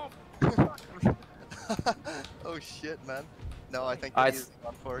gen! Oh shit, man. No, I think I- he's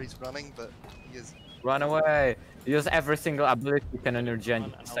gone for. He's running, but he is Run away! Use every single ability you can on your gen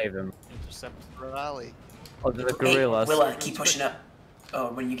Run to and save him. Intercept. rally. Oh, the Hey, gorillas. Willa, keep pushing up.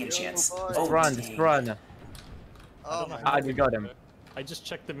 Oh, when you get a chance. boy. Oh, Just run, dang. just run. Oh my Ah, you got him. I just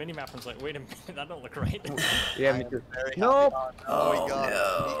checked the minimap and was like, wait a minute, that don't look right. Yeah, I me am too. very Nope. happy. Oh, he got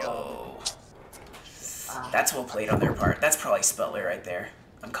him. He got him. no. That's well played on their part. That's probably Sputler right there.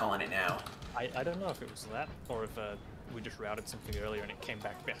 I'm calling it now. I don't know if it was that or if we just routed something earlier and it came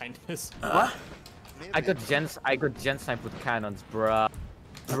back behind us. What? Maybe. I got gen snipe with cannons, bruh.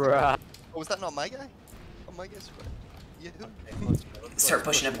 Bruh. Oh, was that not my guy? Oh, my guy's right. Yeah. Start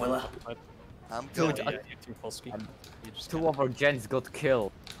pushing up, Willa. I'm Dude, going. Yeah, you too, Polsky. You just Two of our gens got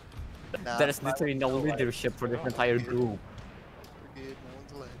killed. Nah, There is my literally no one's alive. leadership for this entire group. We're good. No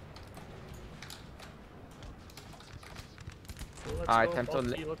one's alive. Let's Alright, go, time to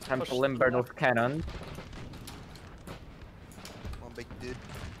Polsky, let's time push to limber them those up. cannons. Come on, big dude.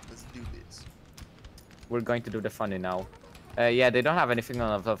 Let's do this. We're going to do the funny now. Yeah, they don't have anything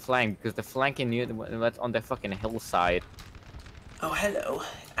on the flank because the flanking unit was on the fucking hillside. Oh, hello.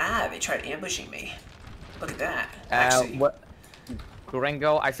 Ah, they tried ambushing me. Look at that. Actually, What?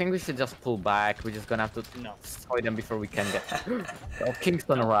 Gringo, I think we should just pull back. We're just gonna have to No. destroy them before we can get. Oh,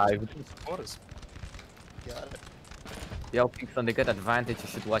 Kingston arrived. Support us. Got it. Yo, Kingston, they got advantage. You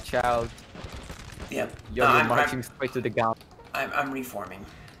should watch out. yep. Yo, No, you're I'm, marching straight to the gun. I'm reforming.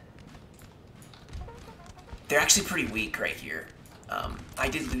 They're actually pretty weak right here. I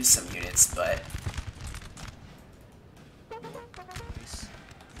did lose some units, but Nice.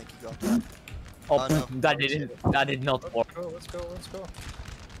 I think you got that. Oh, Oh, no. that did not work. Let's go, let's go.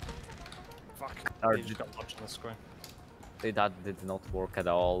 Fuck. Or They just got launched on the square. That did not work at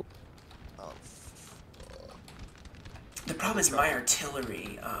all. Oh, the problem is my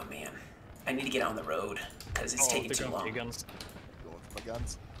artillery. Oh man, I need to get on the road because it's taking they're too going for long. your guns. going for my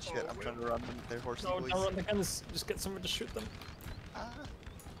guns. Shit, I'm trying to run them. They're horsey No, boys. don't run the guns. Just get someone to shoot them. Ah.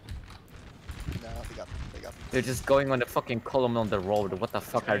 Nah, they got me. They got me. They're just going on the fucking column on the road. What the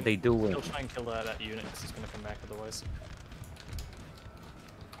fuck are they doing? Still try and kill that unit because it's gonna come back otherwise.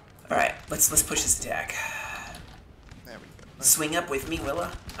 All right, let's push this attack. There we go. Swing up with me,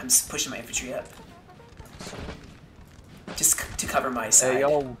 Willa. I'm pushing my infantry up, just to cover my side. Hey,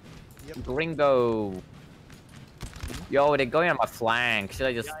 yo, Yep. Gringo. Yo, they're going on my flank. Should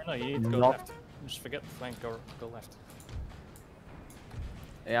I just? Yeah, I know, you need to go not- left. Just forget the flank, go left.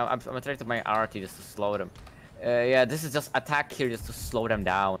 Yeah, I'm trying to my arty just to slow them. Yeah, this is just attack here just to slow them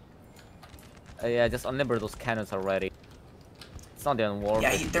down. Yeah, just unlimber those cannons already. It's not even worth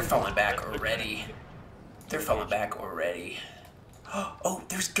Yeah, it. they're falling back already. They're falling back already. Oh,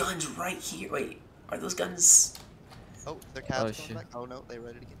 there's guns right here. Wait, are those guns? Oh, their cab's Oh, coming shit. back. Oh no, they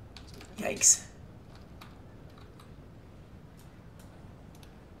read it again. Yikes.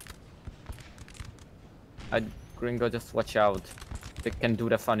 Gringo, just watch out. They can do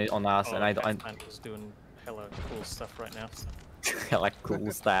the funny on us, and I don't. Man is doing hella cool stuff right now. Hella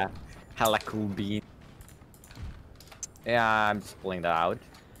cool stuff. Hella cool beat. Yeah, I'm just pulling that out.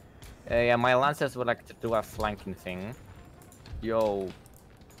 Yeah, my lancers would like to do a flanking thing. Yo,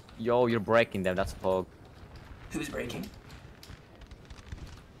 you're breaking them. That's pog. Who's breaking?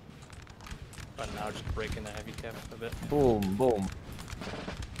 But now just breaking the heavy cap a bit. Boom, boom.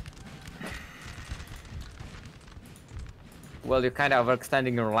 Well, you're kind of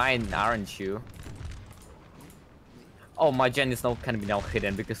extending your line, aren't you? Oh, my gen is can be now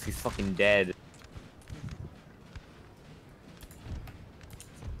hidden because he's fucking dead.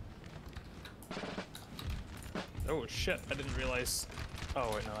 Oh shit, I didn't realize.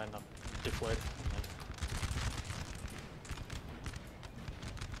 Oh wait, no, I'm not deployed.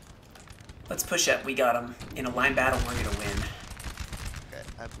 Let's push up. We got them. In a line battle, we're gonna win. Okay,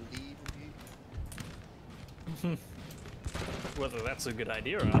 I believe in you. Whether that's a good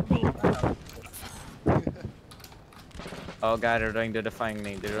idea or not, well, Oh god, they're doing the fun.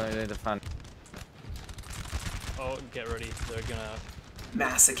 They're doing the fun. oh, get ready. They're gonna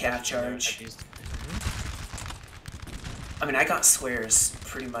massive cav charge. Heavies. I mean, I got squares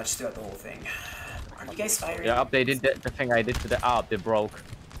pretty much throughout the whole thing. Are you guys firing? Yeah, they did the thing I did to the they broke.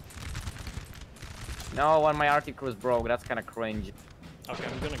 No, when my articles broke, that's kind of cringe. Okay,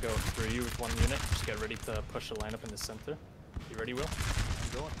 I'm gonna go through you with 1 unit. Just get ready to push the line up in the center. You ready, Will?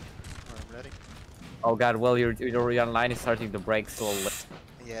 I'm going. I'm ready. Oh god, well, your line is starting to break slowly.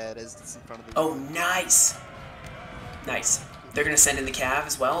 Yeah, it is. It's in front of the. Oh, nice! Nice. They're gonna send in the cav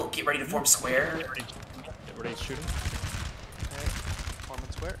as well. Get ready to form square. Get ready to shoot him. Okay. Forming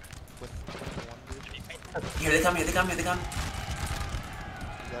square. With 1 dude. Here they come, here they come, here they come.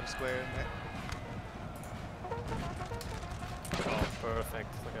 You got a square in there. Oh, perfect.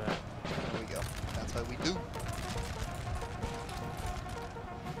 Look at that. There we go. That's how we do.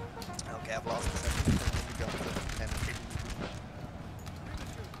 Okay, I've lost the second. We got the 10.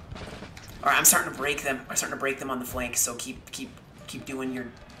 Alright, I'm starting to break them. I'm starting to break them on the flank, so keep doing your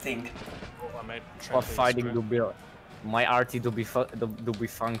thing. Oh, I might try Or to fighting square. do be my arty do be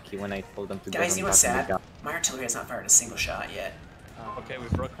funky when I told them to Guys, you know what's back in the sad? gun. My artillery has not fired a single shot yet. Okay, we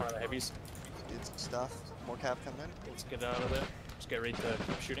broke one of the heavies. Did some stuff. More cap coming in. Let's get out of there. Just get ready to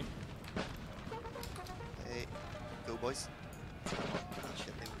keep shooting. Hey, go boys. Oh,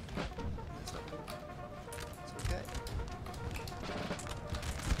 shit, they it's okay.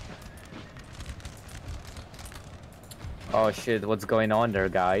 Oh shit, what's going on there,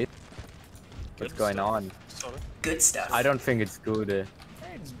 guys? What's Good going stuff. on? Sorry. Good stuff. I don't think it's good.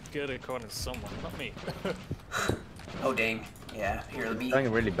 It's good according to someone, not me. Oh, dang. Yeah, here, let me... It's going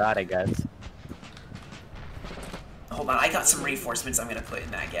really bad, I guess. Hold on, I got some reinforcements I'm gonna put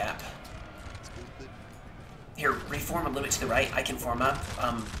in that gap. It's good, good. Here, reform a little bit to the right. I can form up.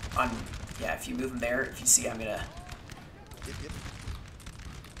 Yeah, if you move them there, if you see, I'm gonna... Yep, yep.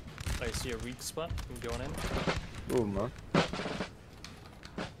 I see a weak spot. I'm going in. Ooh, man.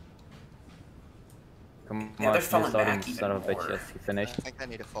 Come Yeah, on, they're falling son back even of a bitch, more. yes, he finished. I think I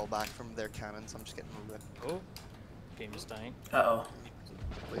need to fall back from their cannons. I'm just getting ripped. Oh, game is dying. Uh-oh.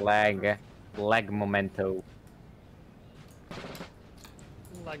 Lag momento.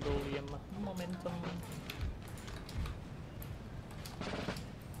 Lagolium momentum.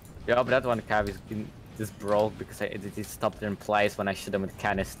 Yeah, but that one cav is just broke because it stopped in place when I shoot him with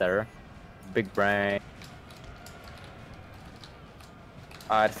canister. Big brain.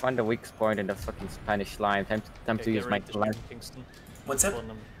 I'd find a weak point in the fucking Spanish line. Time Okay, to get use my ready to shoot line. in Kingston. What's up? Pulling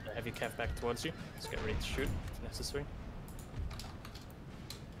them, the heavy cav back towards you. Let's get ready to shoot if necessary.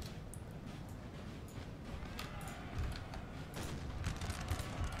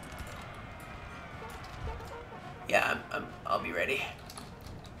 Yeah, I'll be ready.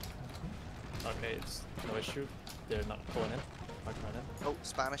 Okay, it's no issue. They're not pulling in. Not going in. Oh,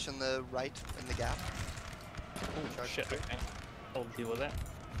 Spanish on the right in the gap. Oh Charge shit, straight. okay. I'll deal with that.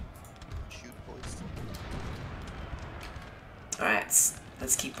 Shoot, boys. Alright,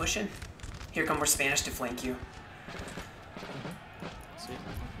 let's keep pushing. Here come more Spanish to flank you. See?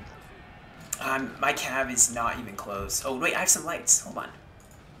 My cav is not even close. Oh, wait, I have some lights. Hold on.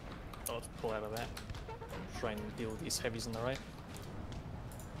 I'll pull out of that. Try and deal with these heavies on the right.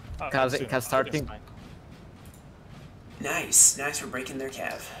 Oh, Cause soon, cause starting. fine. Nice. Nice, we're breaking their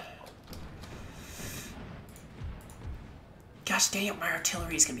cav. Gosh dang it, my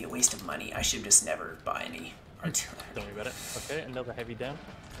artillery is gonna be a waste of money. I should just never buy any artillery. Don't worry about it. Okay, another heavy down.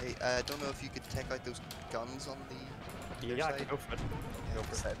 Hey, I don't know if you could take out those guns on the Yeah, I side. can go for it. Yeah, Go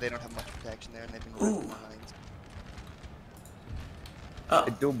for it. 'cause they don't have much protection there, and they've been ripping Ooh. my lines. Oh,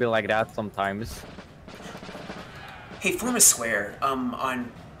 It do be like that sometimes. hey, form a square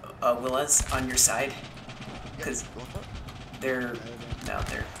on Willa's on your side, because Going for it? they're no,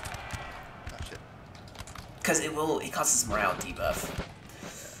 they're Ah, shit. because it causes morale debuff.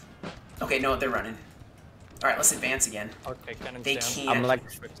 Okay, no, they're running. All right, let's advance again. Okay, cannons They down. can't- I'm like,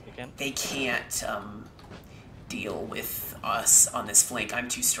 As quick as you can. They can't deal with us on this flank. I'm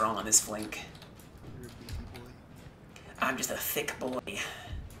too strong on this flank. You're a beefy boy. I'm just a thick boy.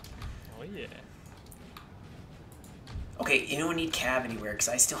 Oh yeah. Okay, you don't need cav anywhere because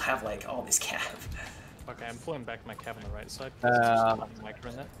I still have like all this cav. Okay, I'm pulling back my cav on the right side. Micro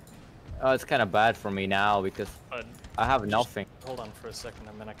in that. it's kind of bad for me now because But I have nothing. hold on for a second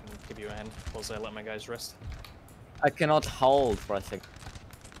and then I can give you a hand. Also, I let my guys rest. I cannot hold for a second.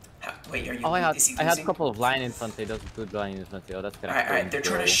 Wait, are you? Oh, is he I had a losing? couple of line infantry. Those good line infantry. Oh, that's kind of. Alright, they're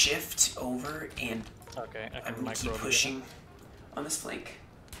trying to shift over, and Okay, I I'm can gonna micro keep over here. pushing on this flank.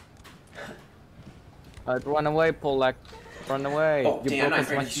 Run away, Polak. Run away. Oh, You damn, I'm broke not as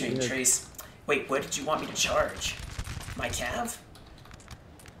ready much to unit. trace. Wait, what did you want me to charge? My cav?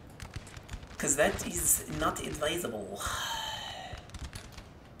 Because that is not advisable.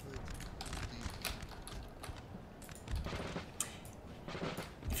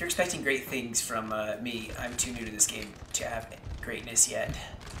 you're expecting great things from me, I'm too new to this game to have greatness yet.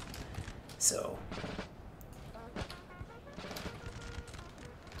 So.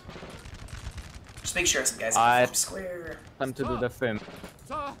 Just make sure some guys are square. Time to do the film.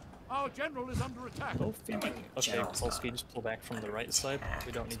 Sir, our general is under attack. Oh, female. Okay, General's Polsky, not just pull back from the right side.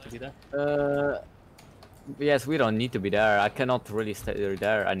 We don't need to be there. Yes, we don't need to be there. I cannot really stay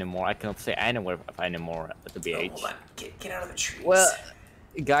there anymore. I cannot stay anywhere anymore at the BH. Oh, hold on. Get out of the trees. Well,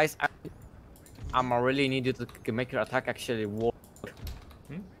 guys, I really need you to make your attack actually work.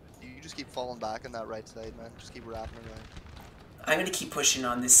 You just keep falling back on that right side, man. Just keep wrapping around. I'm gonna keep pushing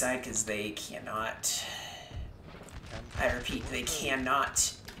on this side because they cannot. I repeat, they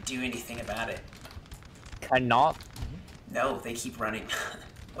cannot do anything about it. Cannot? No, they keep running.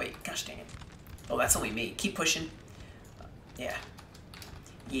 Wait, gosh dang it. Oh, that's only me. Keep pushing. Yeah.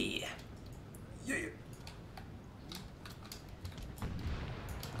 Yeah. Yeah.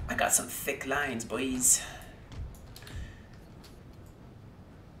 I got some thick lines, boys.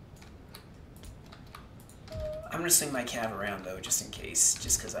 I'm gonna swing my cav around though, just in case,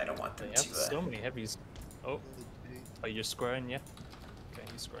 just because I don't want them They have to. so many heavies. Oh, you're squaring, yeah? Okay,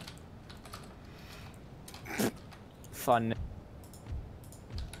 he's squaring. Fun.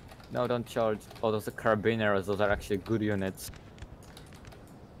 No, don't charge. Oh, those are carabiners. Those are actually good units.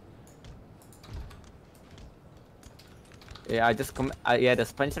 Yeah, I just yeah, the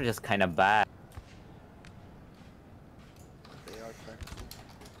Spanish are just kind of bad. They are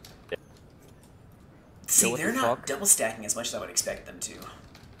technically. See, what they're the not fuck? double stacking as much as I would expect them to.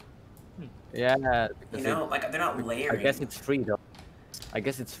 Yeah. You know, like they're not I layering. guess it's free though. I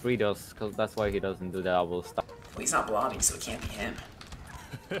guess it's free though, because that's why he doesn't do the double stuff. Well, he's not blobbing, so it can't be him.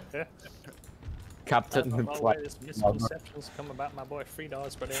 Captain Always misconceptions come about my boy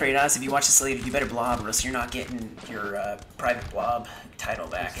 $3 per day. Fredos, if you watch this later, you better blob, or else you're not getting your private blob title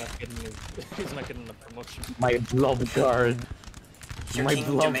back. He's not getting the promotion. My blob guard. Your My king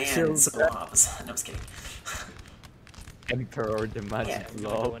blob demands children. blobs. No, I'm just kidding. Emperor the magic Yeah. Go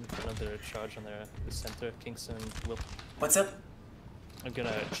blob. in for another charge on the center. Kingston will. What's up? I'm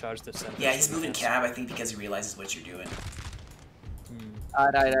gonna charge the center. Yeah, he's so moving he cab, I think, because he realizes what you're doing.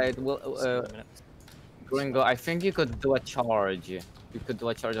 Alright, well, can- minute. Gringo, I think you could do a charge. You could do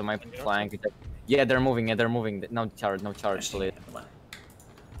a charge on my On your flank. Yeah, they're moving. Yeah, they're moving. No charge, Gosh, dang please. it. Hold on.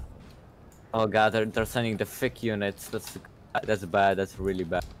 Oh god, they're sending the thick units. That's bad. That's really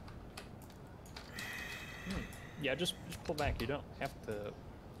bad. Yeah, just pull back. You don't have to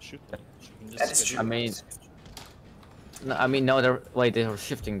shoot them. You can That just is get true. I mean, no. They are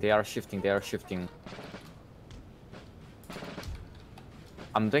shifting. They are shifting.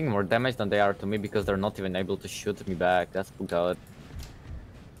 I'm doing more damage than they are to me because they're not even able to shoot me back. That's good.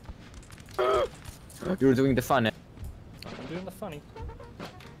 You're doing the fun. I'm doing the funny.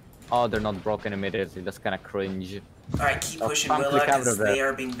 Oh, they're not broken immediately. That's kind of cringe. Alright, keep Oh, pushing, fuck, Willa, look out because of there. they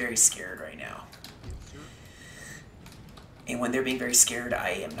are being very scared right now. And when they're being very scared, I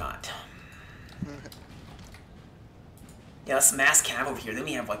am not. Yeah, let's mass cab over here. Then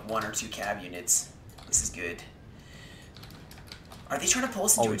we have like 1 or 2 cab units. This is good. Are they trying to pull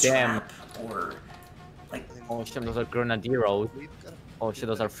us into Oh, a damn. trap? Or, like, Oh shit, those are grenadieros. We've got a Oh shit,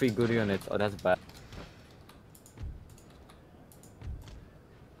 those are 3 good units. Oh, that's bad.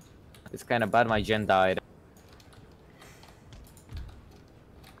 It's kind of bad my gen died.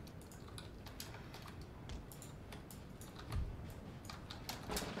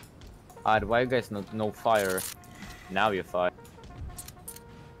 Why you guys no fire? Now you fire.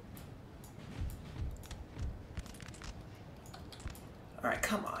 alright,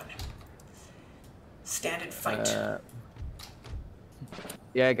 come on. Stand and fight.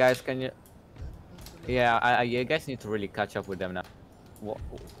 Yeah, guys, can you? Yeah, you guys need to really catch up with them now.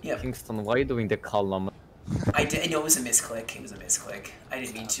 Yep. Kingston, why are you doing the column? I know it was a misclick. It was a misclick. I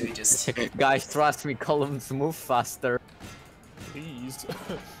didn't mean to. It just. Guys, trust me, columns move faster. Please.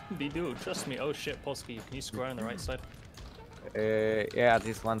 do, trust me. Oh shit, Polsky, can you square on the right side? Yeah,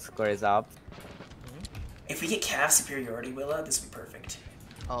 this one square is up. If we get cav superiority, Willa, this would be perfect.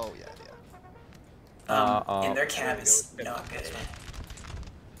 Oh yeah. And their cab is not good. That's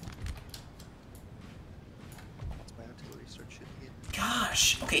my artillery start shooting again.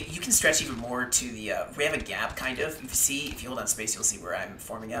 Gosh. Okay, you can stretch even more to the. We have a gap, kind of. If you hold on space, you'll see where I'm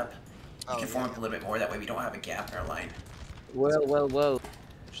forming up. You can form up a little bit more. That way, we don't have a gap in our line. Well.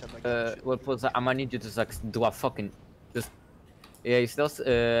 Just have my gun shoot. Well, I'm gonna need you to like do a fucking yeah. It's those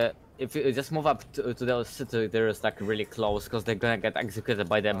if you just move up to the city, there's like really close because they're gonna get executed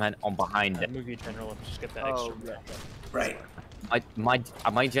by the man on behind them. Movie general, just get that Oh extra. yeah. Right.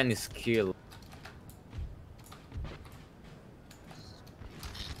 My gen is killed.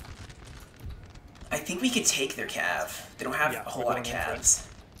 think we could take their cav. They don't have Yeah, a whole we're lot of going in for it. calves.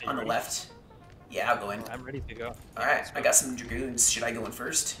 Are you On the ready? left. Yeah, I'll go in. I'm ready to go. Alright, I got some dragoons. Should I go in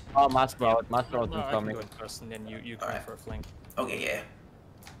first? Oh, mass route No, is I can coming. go in first, and then you come Alright. for a flank. Okay, yeah.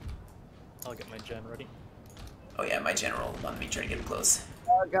 I'll get my gen ready. Oh yeah, my general wanted me trying to get him close.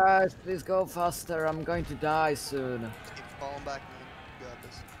 Oh, guys, please go faster. I'm going to die soon. Keep falling back, man. You got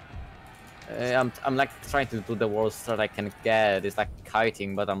this. I'm like trying to do the worst start I can get. It's like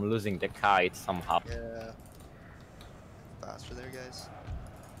kiting, but I'm losing the kite somehow. Yeah. Faster there, guys.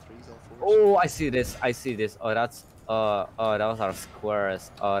 3s, all 4s. Oh, I see this. I see this. Oh, that's those are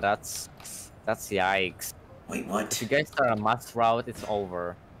squares. Oh, that's yikes. Wait, what? If you guys start a mass route, it's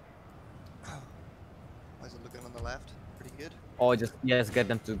over. How's it looking on the left? Pretty good. Oh, just get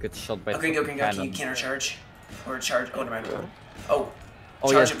them to get shot by. Oh, Gringo, the can you cannon. counter charge? Or charge? Oh, never mind. Oh,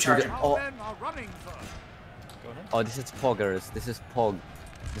 Oh, charge yes, him, charge him. Our Oh, men are running, sir. Go ahead. oh, this is poggers. This is pog.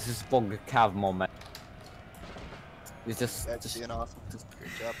 This is pog cav moment. It's just That's being awesome. Great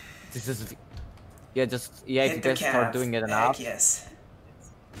job. this is. Yeah, just if Hit you the guys start cav. doing it Heck enough, yes.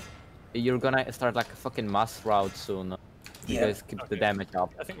 you're gonna start like a fucking mass route soon. You Yeah. guys keep the Okay. damage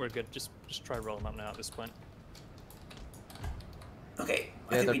up. I think we're good. Just try rolling up now at this point. Okay, I Yeah, think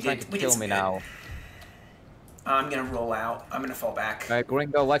they're we trying did. to We did kill some me good. now. I'm gonna roll out. I'm gonna fall back. Alright,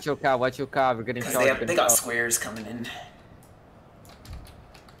 Gringo, watch your cav, watch your cav. We're getting Because shot. they got squares coming in.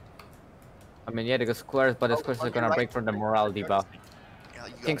 I mean, yeah, they got squares, but the squares are gonna break from the morale debuff. Yeah,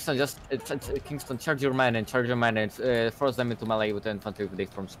 you got Kingston, just Kingston, charge your man and force them into melee with the infantry if they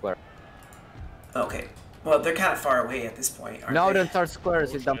from square. Okay. Well, they're kind of far away at this point, aren't No, they? don't charge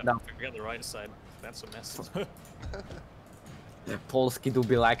squares. You dumb Yeah, down. forget the right side. That's a mess. Polski do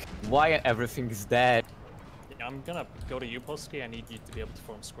be like, why everything is dead? Yeah, I'm gonna go to you, Polski. I need you to be able to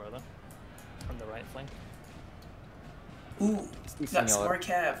form square then. From the right flank. Ooh, we got some senor. more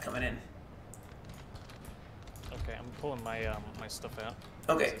cav coming in. Okay, I'm pulling my my stuff out.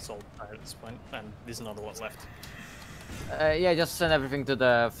 Okay. It's all tired at this point, and there's another what's left. Yeah, just send everything to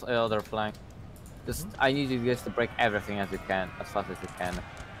the other flank. Just, I need you guys to break everything as you can, as fast as you can.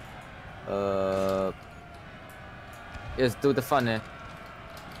 Just do the funny. Oh, yeah.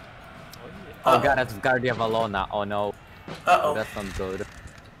 Oh Uh-oh. god, that's Guardia Valona. Oh no. Uh-oh. That's not good.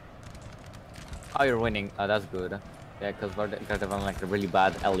 Oh, you're winning. Oh, that's good. Yeah, because Guardia Valona like a really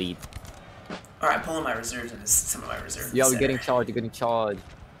bad elite. Alright, I'm pulling my reserves into some of my reserves. Yo, you're getting charged, you're getting charged.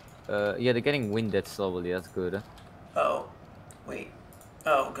 Yeah, they're getting winded slowly, that's good. Oh. Wait.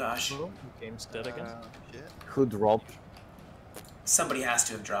 Oh, gosh. Game's dead again. Shit. Who dropped? Somebody has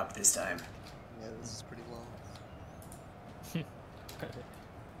to have dropped this time. Yeah, this is pretty long.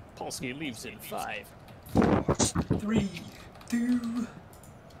 Polski leaves in 5. 3, 2.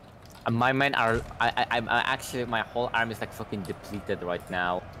 My men are. I'm actually. My whole army is like fucking depleted right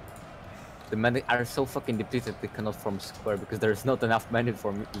now. The men are so fucking depleted they cannot form square because there's not enough men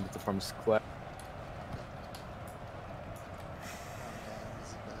for me to form square. Oh, damn,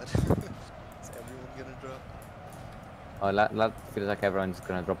 this is bad. Is everyone gonna drop? Oh, that feels like everyone's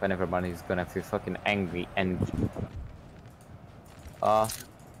gonna drop and everybody's gonna feel fucking angry and. Here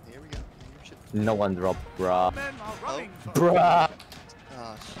we go. Shit. No one dropped, bruh. Our men are running, sir. Bruh!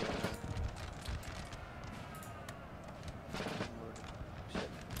 Oh shit, man. Shit.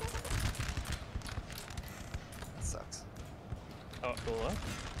 That sucks. Oh, what?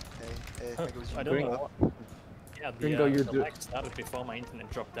 Hey, I think it was you. I don't Gringo. know. Yeah, Gringo, you the do- lag started before my internet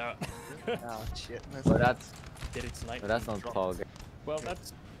dropped out. Oh shit. But that's. Did it tonight? But that's and not dropped. pog. Well,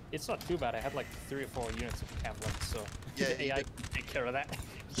 it's not too bad. I had like 3 or 4 units of camp left, so Yeah, the you AI did. can take care of that.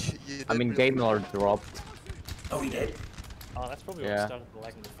 You I did mean, really Game good. Lord dropped. Oh, we did? Oh, that's probably Yeah. what started the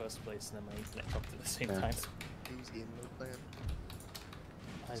lag in the first place, and then my internet dropped at the same Yeah. time. Who's game mode playing?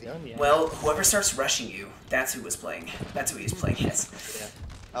 I don't, yeah. Well, whoever starts rushing you, that's who was playing. That's who he was playing as. Yeah.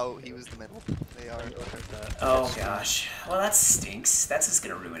 Oh, he was the middle. They are. Oh, gosh. Well, that stinks. That's just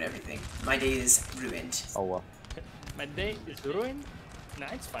gonna ruin everything. My day is ruined. Oh well. My day is ruined. Nah,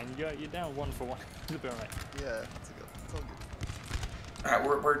 it's fine. You're down 1 for 1. You'll be alright. Yeah, it's a go. It's all good. Alright,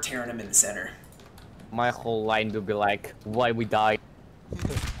 we're tearing him in the center. My whole line will be like, why we died?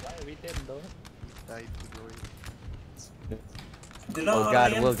 Why we didn't though? Died for glory. Oh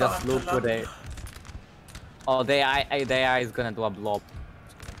god, we'll just Glorian loop today. Oh, the AI is gonna do a blob.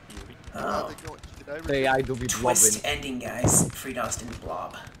 Oh, they're going. Did I The AI do be twist blobbing. ending, guys. Freedos didn't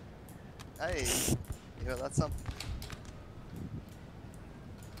blob. Hey, you know that's something.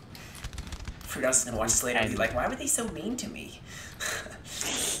 Freedos is gonna watch this later and be like, why were they so mean to me?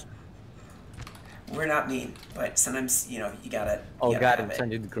 We're not mean, but sometimes, you know, you gotta. Oh you gotta god, have I'm it.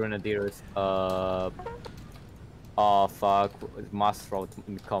 changing the grenadiers. Oh fuck, mass road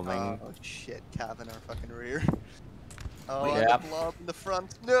incoming. Oh shit, Cav in our fucking rear. Oh, Wait, and yep. the blob in the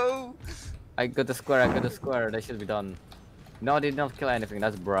front. No! I got the square, I got the square, that should be done. No, they did not kill anything,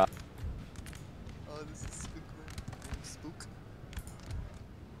 that's bruh. Oh, this is spook, man. Spook.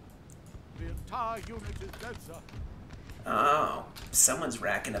 The entire unit is dead, sir. Oh, someone's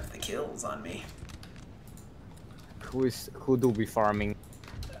racking up the kills on me. Who do be farming?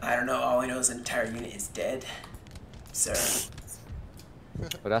 I don't know, all I know is the entire unit is dead. Sir.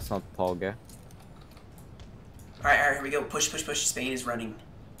 But that's not Polga. Alright, here we go. Push, push, push. Spain is running.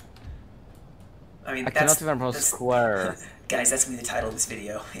 I mean, I that's... cannot even press square. Guys, that's gonna be the title of this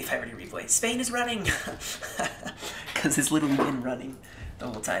video, if I were to replay. Spain is running! Because it's literally been running the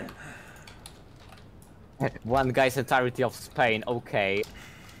whole time. One guy's entirety of Spain, okay.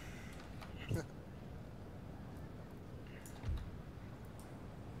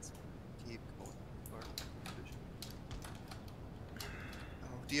 Keep going. Oh,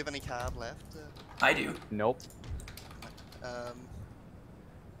 do you have any cab left? I do. Nope. Um,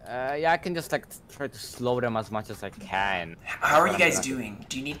 Yeah, I can just like try to slow them as much as I can. How are you guys doing?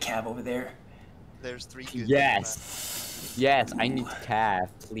 Do you need cab over there? there's 3 good. Yes. Yes, I need Cav,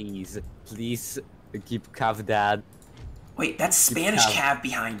 please. Please keep Cav dad. Wait, that's Spanish cab. cab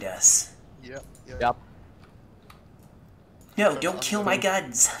behind us. Yep. Yep. No, don't kill my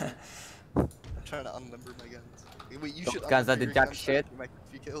guns. I'm trying to unlimber my guns. Wait, you should Guns unlimber are the your jack guns so shit. you might get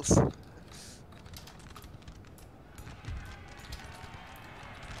a few kills.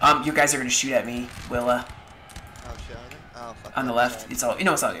 You guys are gonna shoot at me, Willa. Oh shit, are they? Oh fuck. On the yeah, left. sorry. It's all, you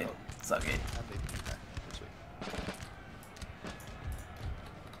know, it's all good. It's all good. I'm leaving. Okay, this way.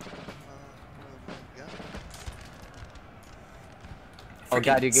 Oh my god. Oh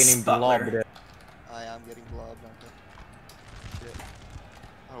god, you're getting blobbed. I am getting blobbed, aren't I? Shit.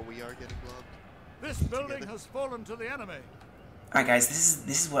 Oh, we are getting blobbed. This building has fallen to the enemy. Alright guys,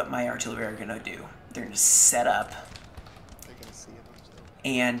 this is what my artillery are gonna do. They're gonna set up They're gonna see it themselves.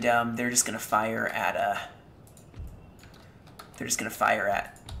 and they're just gonna fire at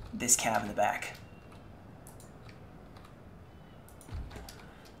this cab in the back.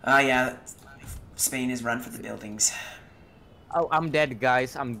 Yeah, Spain is run for the buildings. Oh, I'm dead,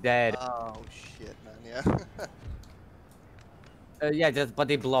 guys. I'm dead. Oh shit, man. Yeah. Yeah, but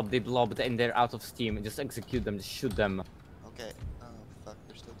they blobbed, and they're out of steam. Just execute them, just shoot them. Okay. Oh fuck,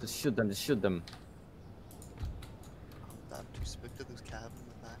 they're still. Just shoot them, just shoot them. I'm too spooked at those cabs in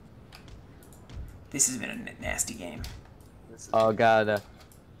the back. This has been a nasty game. This is Oh god.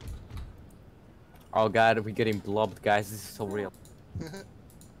 Oh god, we're getting blobbed, guys. This is so real.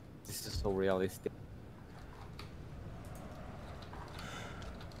 This is so realistic.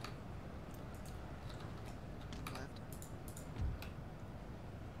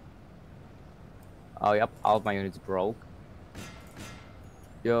 Oh yep, all my units broke.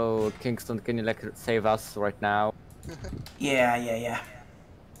 Yo, Kingston, can you like save us right now? Yeah.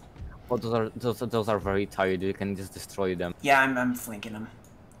 Oh, those are very tired. You can just destroy them. Yeah, I'm flanking them.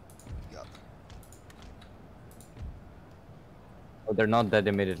 Yup. Oh, they're not dead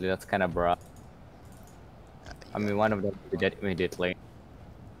immediately. That's kind of bruh. I mean, one of them will be dead immediately.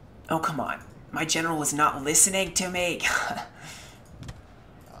 Oh come on, my general was not listening to me.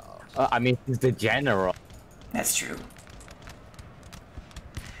 I mean, he's the general. That's true.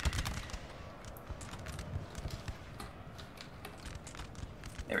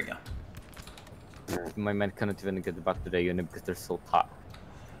 There we go. My men cannot even get back to the unit because they're so tough.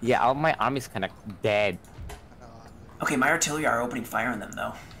 Yeah, all my army's kind of dead. Okay, my artillery are opening fire on them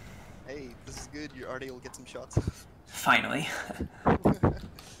though. Hey, this is good. Your RD will get some shots. Finally.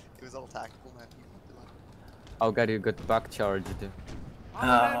 It was all tactical, man. You didn't do that. Oh god, you got back charged.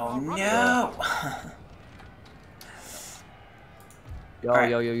 Oh no!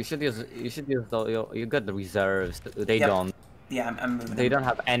 Yo, you should use you got the reserves. They Yep. don't. Yeah, I'm moving. They them. don't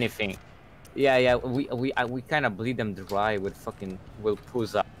have anything. Yeah, we kind of bleed them dry with fucking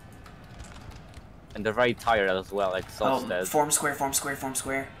Wilpuza. And they're very tired as well, like exhausted. Form square.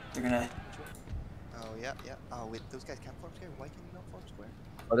 They're gonna. Oh yeah. Oh wait, those guys can't form square. Why can you not form square?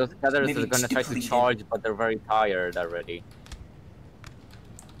 But those others Maybe are gonna try to depleted. charge, but they're very tired already.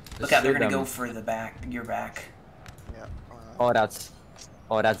 Look out! They're shoot gonna them. go for the back. Your back. Yeah. Oh, that's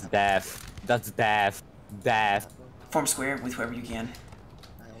death. That's death. Death. Form square with whoever you can.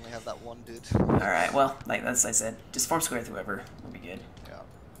 I only have that one dude. All right. Well, like as I said, just form square with whoever. We'll be good.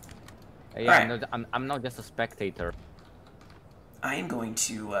 Yeah. Yeah, Alright. I'm not just a spectator. I am going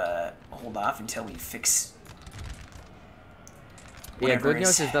to hold off until we fix. Yeah, whatever good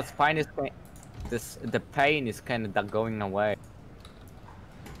news is- is that the pain is kind of going away.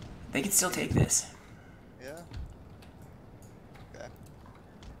 They can still take this. Yeah.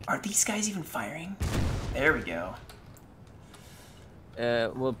 Are these guys even firing? There we go.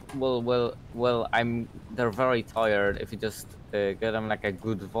 Well, they're very tired. If you just get them like a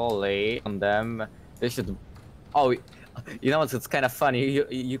good volley on them, they should. Oh, you know what? It's kind of funny.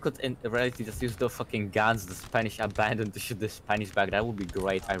 You could in reality just use the fucking guns the Spanish abandoned to shoot the Spanish back. That would be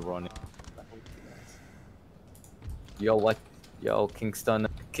great. Ironic. That would be nice. Yo, what? Yo, Kingston,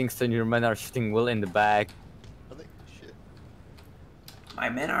 your men are shooting Will in the back. Are they? Shit. My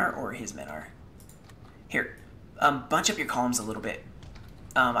men are, or his men are? Here, bunch up your columns a little bit.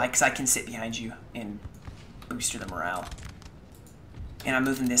 Cause I can sit behind you and boost the morale. And I'm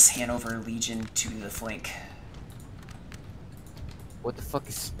moving this Hanover Legion to the flank. What the fuck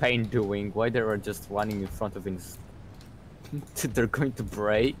is Spain doing? Why they are just running in front of us? They're going to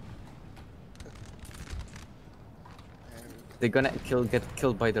break. They're gonna get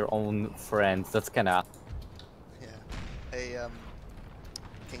killed by their own friends. That's kinda. Yeah. Hey,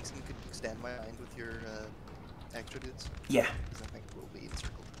 Kingston, could you extend my line with your extra dudes? Yeah. Because I think we'll be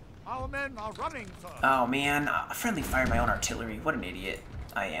encircled. Our men are running, sir. Oh man, friendly fired my own artillery. What an idiot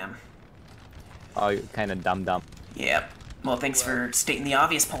I am. Oh, you're kinda dumb. Yep. Well, thanks for stating the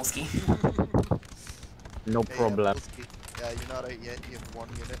obvious, Polsky. No problem. You're not out yet. You have 1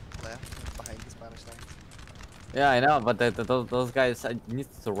 unit left behind the Spanish line. Yeah, I know, but those guys need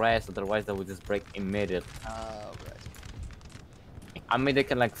to rest, otherwise they will just break immediately. Right. I mean, they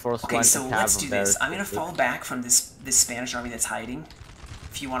can like force Okay, one so to let's have do their- this. I'm gonna fall back from this Spanish army that's hiding.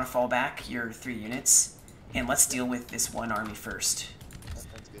 If you want to fall back, your 3 units, and let's deal with this one army first. That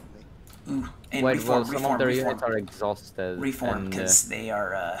sounds good to me. Ooh, and Wait, reform, well, some of their reform. units are exhausted. Reform, and, because they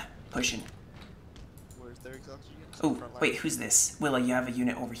are pushing. Where's their exhausted units? Oh, Front line? wait, who's this? Willa, you have a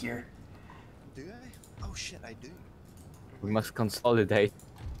unit over here. Do I? Oh shit, I do. we must consolidate.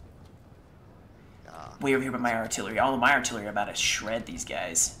 Way over here by my artillery. All of my artillery are about to shred these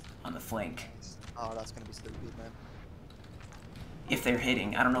guys on the flank. Oh, that's gonna be so good, man. If they're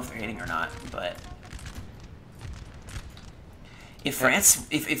hitting. I don't know if they're hitting or not, but... If France,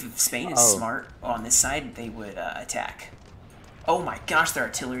 if Spain is smart on this side, they would attack. Oh my gosh, their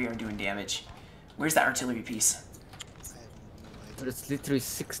artillery are doing damage. Where's that artillery piece? There's literally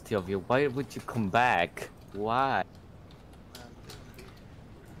 60 of you. Why would you come back? Why?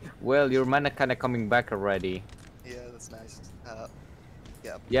 Well, your men are kind of coming back already. Yeah, that's nice.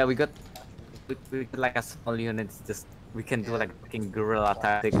 Yeah. Yeah, we got like a small unit. Just we can do like fucking guerrilla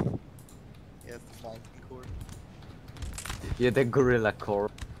tactic. Yeah, the flanking corps. Yeah, the guerrilla corps.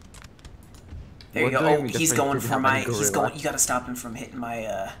 There you What go. do you Oh, mean he's different going to for having my. a He's guerrilla? going. You gotta stop him from hitting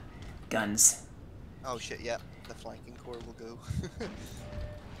my guns. Oh shit, yeah. The flanking corps will go.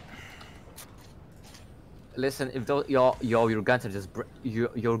 Listen, if those, your guns are just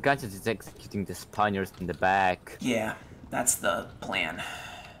your guns are just executing the Spaniards in the back. Yeah, that's the plan.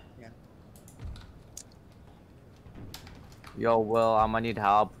 Yo, well, I'm gonna need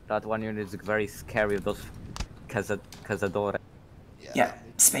help. That one unit is very scary. Those cazadores. Yeah,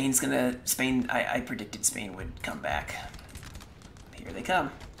 Spain's gonna. Spain. I predicted Spain would come back. Here they come.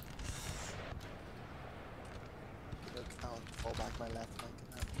 I'll fall back my left flank.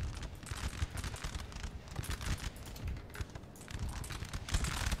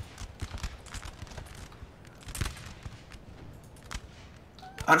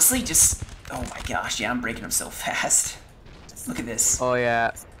 Honestly, just. Oh my gosh, yeah, I'm breaking them so fast. Look at this. Oh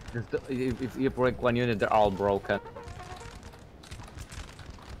yeah, if you break one unit, they're all broken.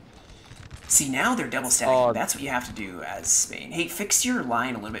 See, now they're double stacking. Oh. That's what you have to do as Spain. Hey, fix your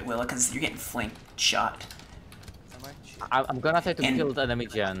line a little bit, Willa, because you're getting flanked shot. I'm gonna try to And- kill the enemy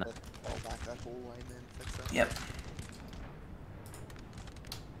gen. Fall back that whole line then. Fix that. Yep.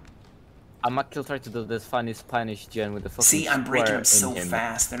 I'm gonna try to do this funny Spanish gen with the fucking See, I'm breaking them square so in him.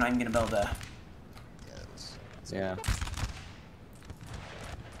 fast. They're not even gonna be able to. Yeah.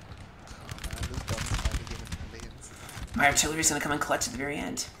 My artillery's gonna come and clutch at the very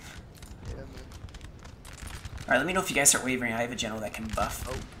end. Alright, let me know if you guys start wavering. I have a general that can buff.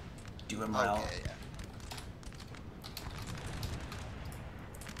 Do him well. Okay, yeah.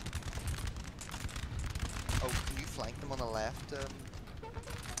 Oh, can you flank them on the left,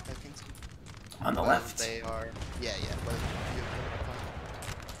 Kingston? On the left? They are. Yeah. Well, you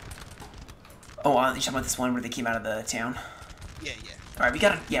Oh, you're talking about this one where they came out of the town? Yeah. Alright, we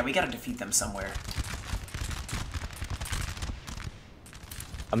gotta defeat them somewhere.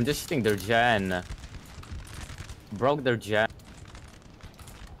 I'm just shooting their gen. Broke their gen.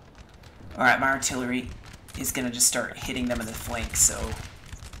 Alright, my artillery is gonna just start hitting them in the flank, so...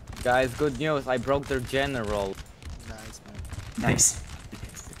 Guys, good news. I broke their general. Nice, man. Nice.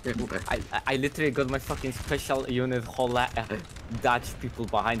 I literally got my fucking special unit whole Dutch people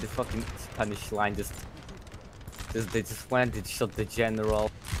behind the fucking Spanish line. They just went. They shot the general.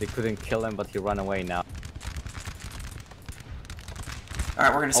 They couldn't kill him, but he ran away now. All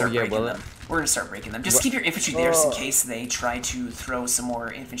right, we're gonna start breaking well, them. We're gonna start breaking them. Just keep your infantry there, just in case they try to throw some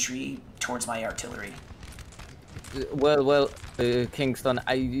more infantry towards my artillery. Kingston,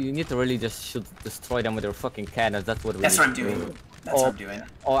 you need to really just destroy them with your fucking cannons. That's what we. That's what I'm doing. That's what I'm doing.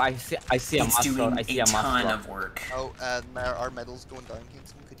 Oh, I see a It's doing I see a a ton of work. Oh, and our medal's going down,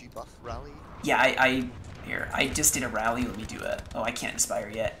 Kingston. Could you buff rally? Yeah, here. I just did a rally. Let me do a. Oh, I can't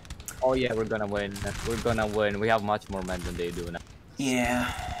inspire yet. Oh yeah, we're gonna win. We're gonna win. We have much more men than they do now.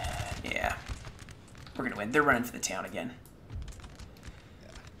 Yeah. We're gonna win. They're running for the town again.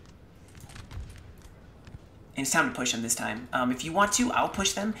 And it's time to push them this time. If you want to, I'll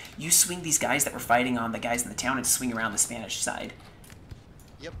push them. You swing these guys that were fighting on the guys in the town and swing around the Spanish side.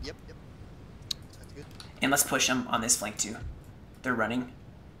 Yep. Sounds good. And let's push them on this flank too. They're running.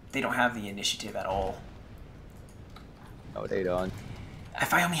 They don't have the initiative at all. No, they don't.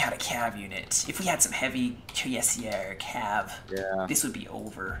 If I only had a cav unit, if we had some heavy cuirassier cav, this would be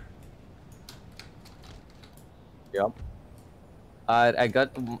over. Yep.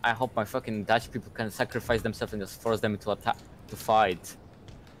 I hope my fucking Dutch people can sacrifice themselves and just force them to fight.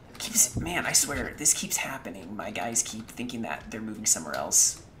 Man, I swear, this keeps happening. My guys keep thinking that they're moving somewhere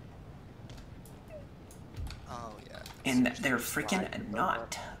else. Oh, yeah. And they're freaking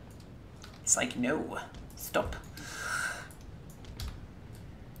not. It's like, no. Stop.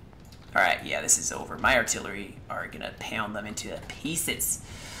 Alright, yeah, this is over. My artillery are gonna pound them into pieces.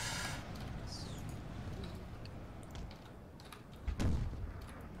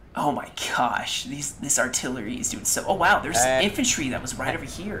 Oh my gosh, this artillery is doing so... Oh wow, there's infantry that was right over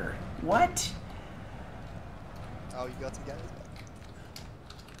here. What? Oh, you got some guys back.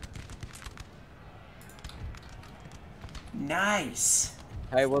 Nice.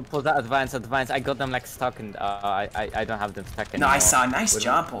 Hey, we'll pull that advance. I got them like stuck and I don't have them stuck anymore. No, I saw. Nice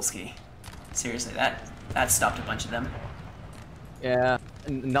job, Polsky. Seriously, that stopped a bunch of them. Yeah.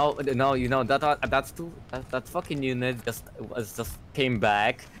 No, you know that fucking unit just came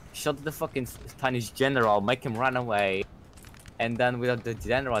back, shot the fucking Spanish general, make him run away, and then without the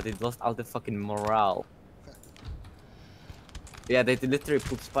general, they lost all the fucking morale. Yeah, they literally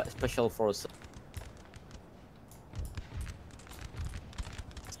put special forces.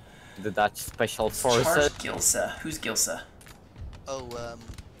 The Dutch special forces. Charge Gilsa. Who's Gilsa? Oh,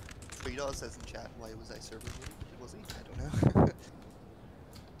 Freedog says in chat, why was I server muted? Was he? I don't know.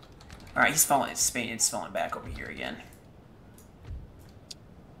 Alright, he's falling. Spain's falling back over here again.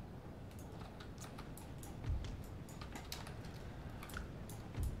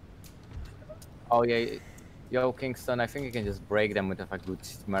 Oh yeah, yo Kingston, I think you can just break them with a good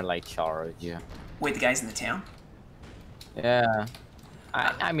melee charge. Yeah. Wait, the guys in the town? Yeah.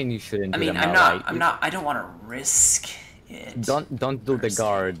 I mean, you shouldn't. I mean, I don't want to risk it. Don't do the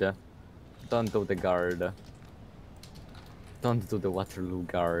guard. Don't do the guard. Don't do the Waterloo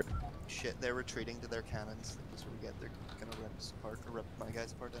guard. Shit, they're retreating to their cannons. That's what we get. They're gonna rip us apart, or rip my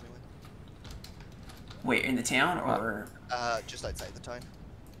guys apart anyway. Wait, in the town or? Just outside the town.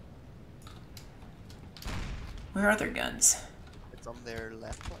 Where are their guns? It's on their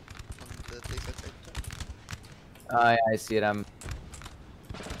left one, on the place outside the town. I see them.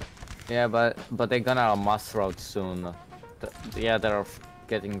 Yeah, but they're gonna mass route soon. Yeah, they're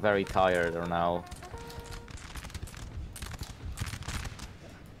getting very tired now.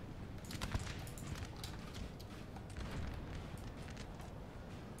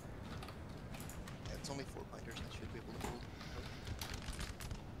 Yeah, it's only 4 pointers. I should be able to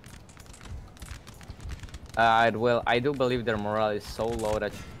hold. I do believe their morale is so low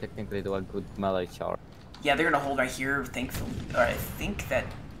that you technically do a good melee charge. Yeah, they're gonna hold right here. Thankfully, or I think that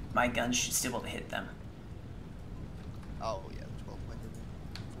my guns should still be able to hit them. Oh yeah, 12 pointer.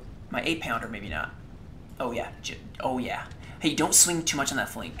 My 8-pounder, maybe not. Oh yeah, oh yeah. Hey, don't swing too much on that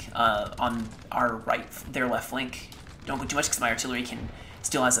flank. On our right, their left flank. Don't go too much because my artillery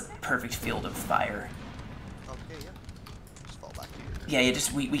still has a perfect field of fire. Okay, yeah. Just fall back here. Yeah,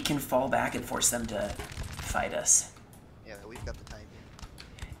 just we can fall back and force them to fight us. Yeah, we've got the time here.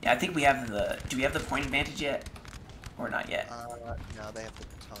 Yeah, I think we have the. Do we have the point advantage yet, or not yet? No, they have the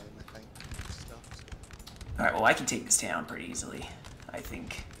time, I think. Stuff. So. All right. Well, I can take this town pretty easily. I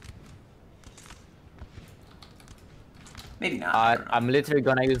think. Maybe not. I'm literally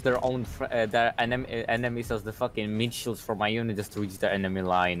gonna use their own their enemies as the fucking mid shields for my unit just to reach the enemy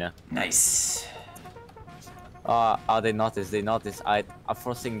line. Nice. They notice. I'm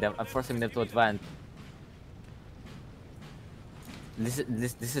forcing them to advance.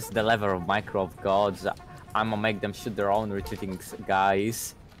 this is the level of micro of gods. I'ma make them shoot their own retreating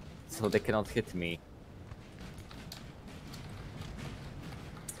guys, so they cannot hit me.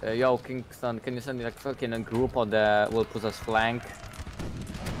 Yo, Kingston, can you send me like fucking a group on the will put us flank?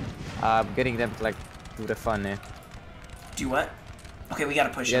 Getting them like to the funny. Do what? Okay, we gotta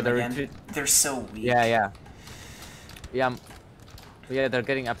push them again. They're so weak. Yeah. Yeah, they're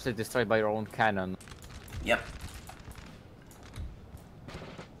getting absolutely destroyed by your own cannon. Yep.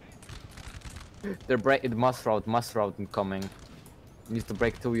 They're must route incoming. Needs to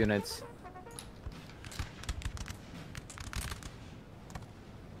break 2 units.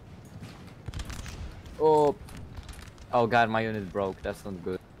 Oh god, my unit broke. That's not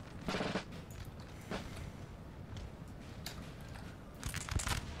good.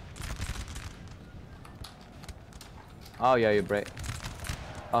 Oh yeah, you break.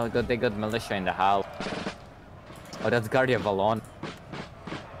 Oh god, they got militia in the house. Oh, that's Guardia Valon.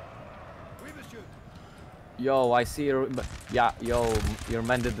 Yo, I see your... Yeah, yo, your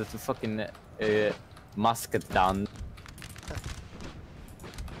man did the fucking musket down.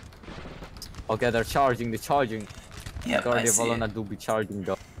 Okay, they're charging, Yep, Guardia Valona do be charging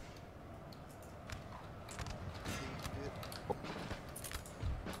though.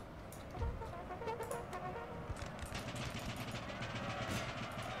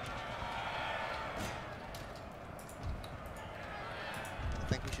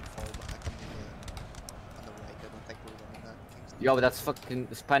 Yo, that's fucking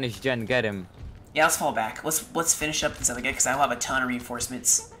Spanish gen, get him. Yeah, let's fall back. Let's finish up this other guy, because I will have a ton of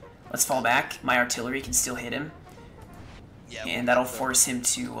reinforcements. Let's fall back. My artillery can still hit him. Yeah, and that'll force him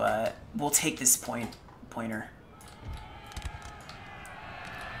to, we'll take this pointer.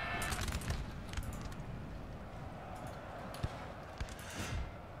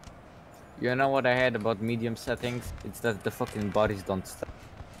 You know what I heard about medium settings? It's that the fucking bodies don't stop.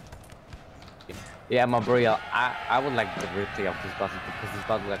 Yeah, my bro, I would like the replay of this battle because this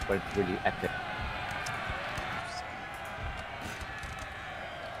battle like was really epic.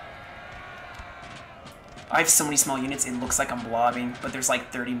 I have so many small units, it looks like I'm blobbing, but there's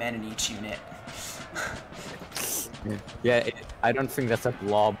like 30 men in each unit. Yeah, I don't think that's a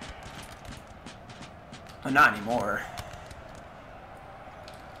blob. Well, not anymore.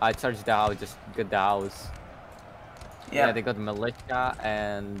 I charged the house, just get the house. Yeah, they got militia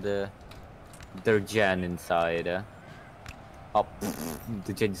and their gen inside. Oh,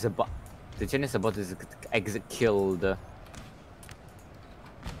 the gen is about to exit killed. You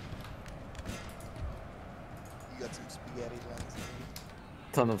got some spaghetti lines.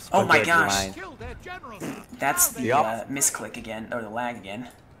 Ton of spaghetti. Oh my gosh! Lines. That's the misclick again, or the lag again.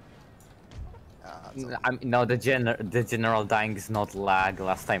 No, the general dying is not lag.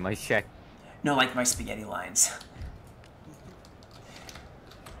 Last time I checked. No, like my spaghetti lines.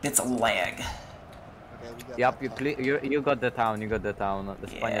 It's a lag. Okay, yep, you got the town. You got the town. The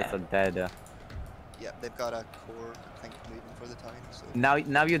Spaniards are dead. Yeah, they've got a core, I think, moving for the town. So.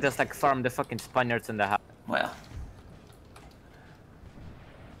 Now you just like farm the fucking Spaniards in the house. Well.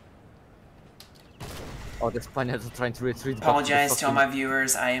 Oh, the Spaniards are trying to retreat. Apologize to all my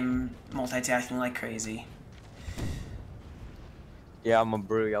viewers. I am multitasking like crazy. Yeah, I'm a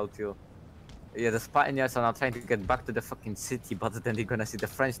brutal too. Yeah, the Spaniards are now trying to get back to the fucking city, but then they're gonna see the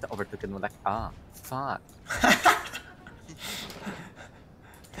French that overtook and we're like, ah, fuck.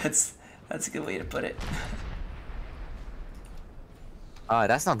 That's a good way to put it. Ah,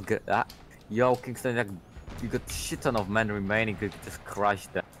 that's not good. Yo, Kingston, like, you got shit ton of men remaining. You could just crush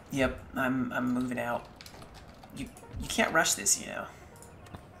them. Yep, I'm moving out. You can't rush this, you know.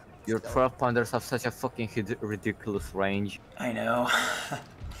 Your 12-pounders have such a fucking ridiculous range. I know.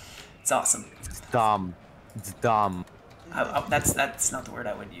 It's awesome. It's dumb. It's dumb. That's not the word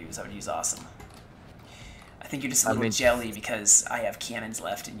I would use. I would use awesome. I think you're just a little jelly because I have cannons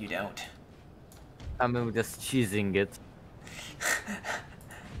left and you don't. I mean, just cheesing it.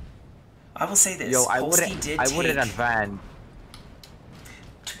 I will say this. Yo, I wouldn't advance.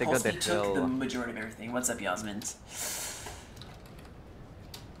 Polsky took the majority of everything. What's up, Yasmin?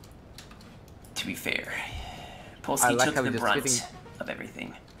 To be fair, Polsky took the brunt of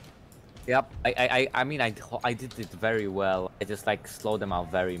everything. Yep, I mean, I did it very well. I just like slowed them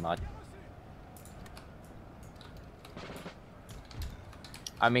out very much.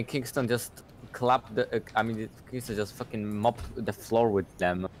 I mean, Kingston just clapped the. Kingston just fucking mopped the floor with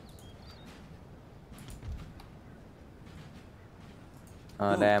them.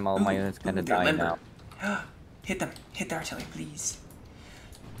 Oh damn! All my units kinda die now. Hit them! Hit the artillery, please.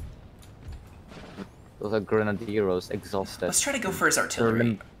 Those are grenadieros, exhausted. Let's try to go for his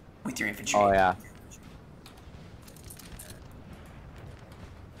artillery with your infantry. Oh yeah.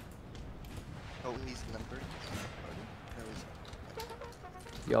 Oh, he's limbered. No,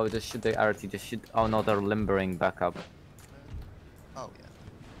 he's... Yo, just shoot the RT, just shoot. Oh no, they're limbering back up. Oh, yeah.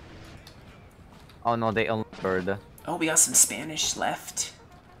 Oh no, they unlimbered. Oh, we got some Spanish left.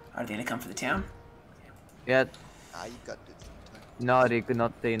 Are they gonna come for the town? Yeah. Ah, you got it. No,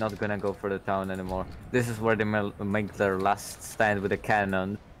 they're not gonna go for the town anymore. This is where they make their last stand with the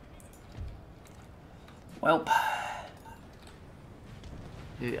cannon. Welp.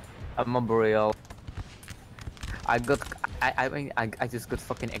 Yeah, I'm a Boreal. I just got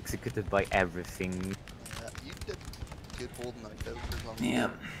fucking executed by everything. You did good holding out though for as long as Yeah.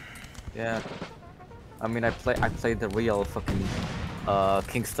 Yeah. I mean, I played the real fucking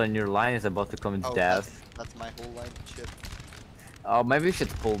Kingston. Your line is about to come to death. That's my whole line. Shit. Oh, maybe we should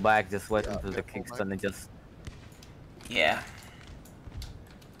pull back. Just wait until the pull Kingston back. and just. Yeah.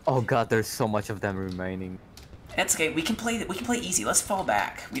 Oh god, there's so much of them remaining. That's okay. We can play. We can play easy. Let's fall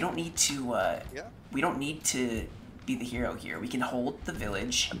back. We don't need to. Yeah. We don't need to be the hero here. We can hold the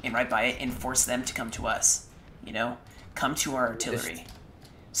village and right by it and force them to come to us. You know, come to our artillery.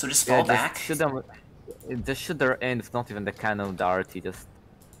 So just fall back. Shoot them. Just shoot their end, if not even the cannon, the RT. Just.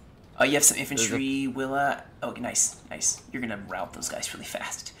 Oh, you have some infantry, Willa. Oh, nice, nice. You're gonna rout those guys really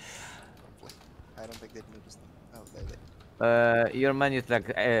fast. I don't think they've noticed them. Oh, they. Your men is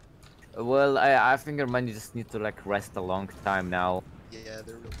like. Well, I think your men just need to like rest a long time now. Yeah,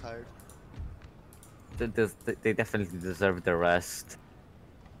 they're real tired. They definitely deserve the rest.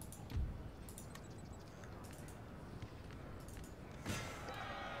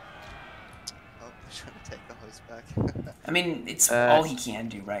 Oh, they're trying to take the house back. I mean, it's all he can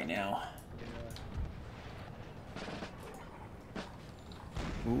do right now.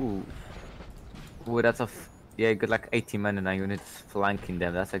 Ooh. Ooh, that's a yeah, you got like 80 men and a unit flanking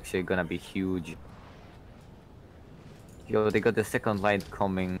them. That's actually gonna be huge. Yo, they got the second line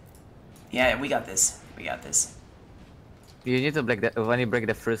coming. Yeah, we got this. We got this. You need to break the when you break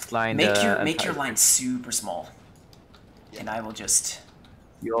the first line. Make your line super small, and I will just.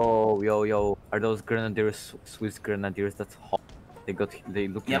 Yo! Are those grenadiers Swiss grenadiers? That's hot. They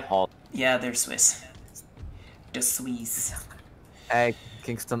looking hot. Yeah, they're Swiss. The Swiss. Hey,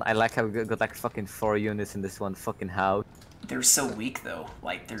 Kingston, I like how we got like fucking 4 units in this one fucking house. They're so weak though.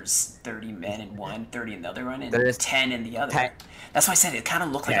 Like there's 30 men in one, 30 in the other one, and There's 10 in the other. 10. That's why I said it kind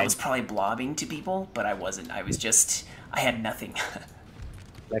of looked like I was probably blobbing to people, but I wasn't. I was just. I had nothing.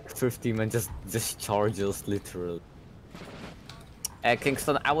 Like 50 men just charges literally.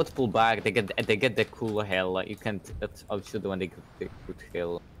 Kingston, I would pull back. They get the cool hill. Like, you can't outshoot when they get the good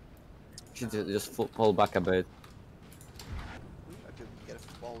hill. You should just pull back a bit. I could get a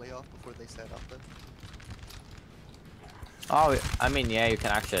volley off before they set up then. Oh, I mean, yeah, you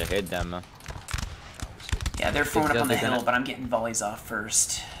can actually hit them. Yeah, they're throwing up on the hill, but I'm getting volleys off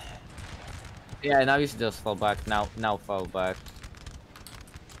first. Yeah, now you should just fall back. Now fall back.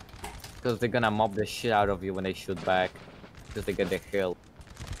 Because they're gonna mob the shit out of you when they shoot back. Because they get the hill.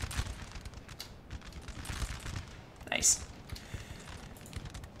 Nice.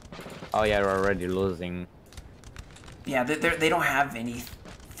 Oh yeah, we're already losing. Yeah, they don't have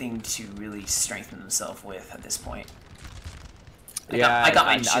anything to really strengthen themselves with at this point. I got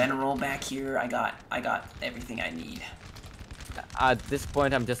my general back here. I got everything I need. At this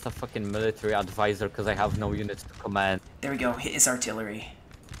point, I'm just a fucking military advisor because I have no units to command. There we go. Hit his artillery.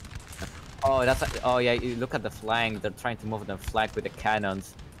 Oh, oh yeah. You look at the flank. They're trying to move the flank with the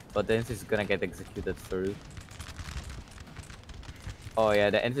cannons, but the infantry is gonna get executed first. Oh yeah,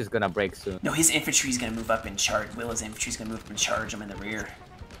 the infantry is gonna break soon. No, his infantry is gonna move up and charge. Willa's infantry is gonna move up and charge him in the rear.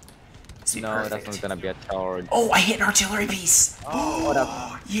 No, that's not gonna be a charge. Oh, I hit an artillery piece.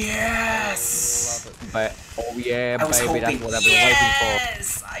 Oh, yes! But oh yeah, I was baby, hoping. that's what I've been waiting for.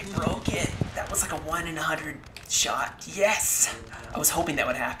 Yes, I broke it. That was like a 1 in 100 shot. Yes, I was hoping that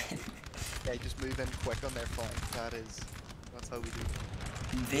would happen. Yeah, just move in quick on their flank. That's how we do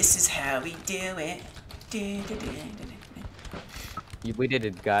it. This is how we do it. We did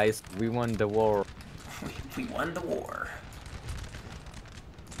it, guys. We won the war. We won the war.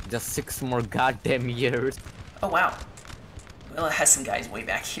 Just 6 more goddamn years. Oh wow. Well, it has some guys way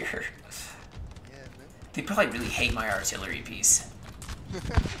back here. Yeah, man. They probably really hate my artillery piece.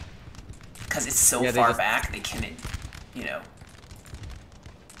 Because it's so Yeah, far back, they can, you know.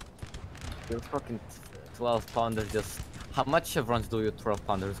 You're fucking 12 pounders just. How much chevrons do your 12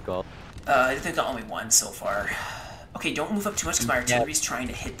 pounders got? I think got only 1 so far. Okay, don't move up too much because my artillery's trying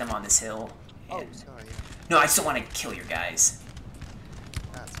to hit them on this hill. Oh, sorry. No, I still want to kill your guys.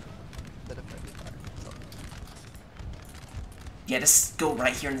 That's cool. Bit of friendly fire. Yeah, just go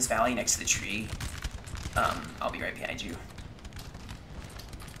right here in this valley next to the tree. I'll be right behind you.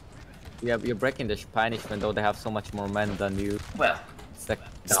 Yeah, you're breaking the Spanish when though they have so much more men than you. Well, It's like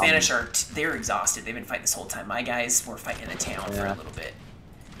Spanish are they're exhausted. They've been fighting this whole time. My guys were fighting in the town for a little bit.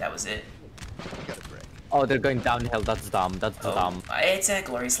 That was it. You gotta break. Oh, they're going downhill. That's dumb. That's dumb. It's a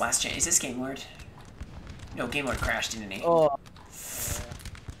glorious last chance. Is this Game Lord? No, Game Lord crashed, didn't he? Oh.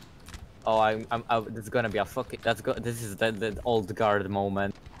 Oh, this is gonna be a fucking. This is the old guard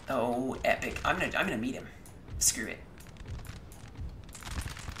moment. Oh, epic! I'm gonna meet him. Screw it.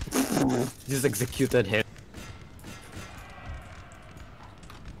 Just executed him.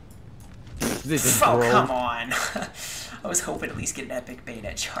 Oh, come on! I was hoping at least get an epic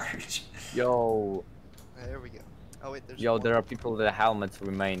bayonet charge. Yo. There we go. Oh wait, there's. Yo, there are people with helmets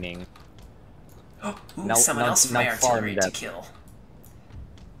remaining. Ooh, someone else from my artillery to kill.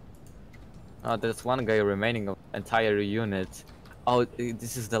 Oh, there's one guy remaining of entire unit. Oh,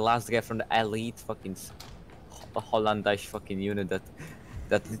 this is the last guy from the elite fucking Hollandish fucking unit that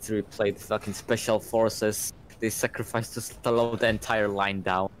literally played fucking special forces. They sacrificed to slow the entire line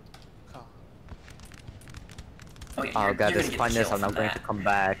down. Oh, yeah, oh god, the Spaniards are now going to come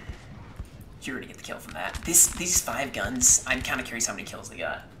back. You're gonna get the kill from that. These 5 guns, I'm kind of curious how many kills they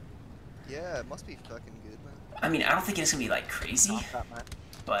got. Yeah, it must be fucking good, man. I mean, I don't think it's gonna be like crazy, man.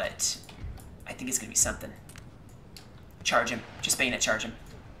 but I think it's gonna be something. Charge him. Just bayonet charge him.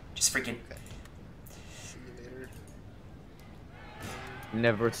 Just freaking. Okay. See you later.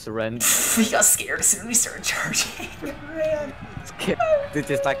 Never surrender. We got scared as soon as we started charging. Man. They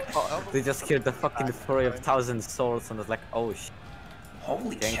just like, they just heard the fucking fury of 1,000 swords and it's like, oh shit.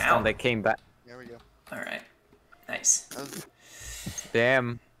 Holy Kingston, cow. they came back. There we go. Alright. Nice.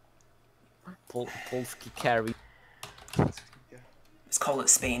 Damn. Polski carry. Let's call it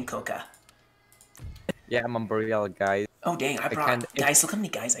Spain Coca. Yeah, I'm on Boreal, guys. Oh dang, I brought... Guys, look how many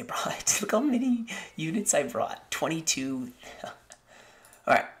guys I brought. Look how many units I brought. 22.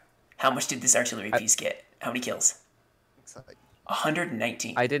 Alright. How much did this artillery piece get? How many kills? Exciting.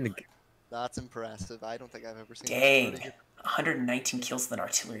 119. I didn't... That's impressive. I don't think I've ever seen Dang. 119 kills with an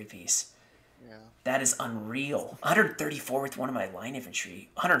artillery piece. Yeah. That is unreal. 134 with one of my line infantry.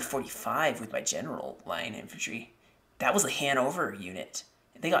 145 with my general line infantry. That was a Hanover unit.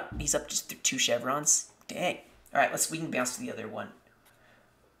 He's up just 2 chevrons. Dang. Alright, we can bounce to the other one.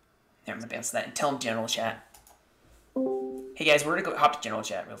 There, I'm gonna bounce to that and tell him general chat. Hey guys, we're gonna go hop to general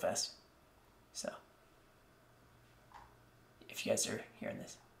chat real fast. So, if you guys are hearing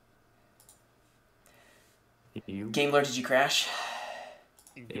this. Game Lord, did you crash?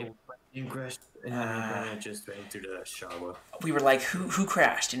 You crashed, and then I just went to the shower. We were like, who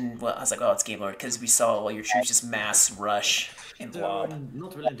crashed? And well, I was like, oh, it's Game Lord, because we saw all your troops just mass rush and blob.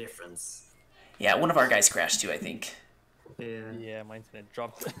 Not really a difference. Yeah, one of our guys crashed too, I think. Yeah, my internet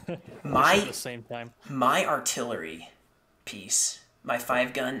dropped. At the same time. My artillery piece, my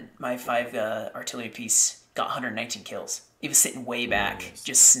 5 artillery piece got 119 kills. He was sitting way back,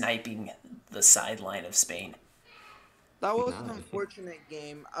 just sniping the sideline of Spain. That was an unfortunate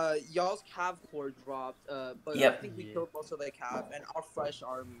game. Y'all's cav corps dropped, but Yep. I think we killed most of the cav, and our fresh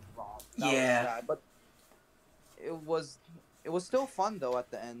army dropped. That Yeah. was sad, but it was still fun though.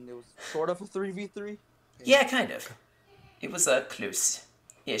 At the end, it was sort of a 3v3. Yeah, kind of. It was a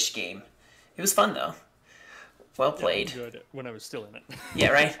close-ish game. It was fun though. Well played. Yeah, good when I was still in it. Yeah,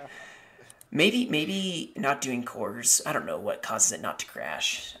 right. Maybe not doing cores. I don't know what causes it not to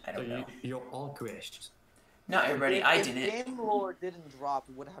crash. I don't know. You're all crashed. Not everybody. If didn't. Game Lord didn't drop,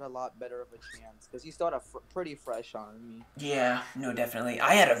 we would have had a lot better of a chance because he still had a pretty fresh army. Yeah, no, definitely.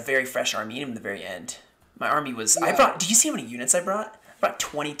 I had a very fresh army even in the very end. My army was. Yeah. I brought. Did you see how many units I brought? I brought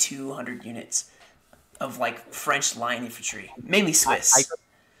 2,200 units of like French line infantry, mainly Swiss.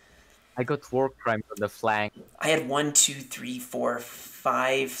 I got war crimes on the flank. I had 1, 2, 3, 4,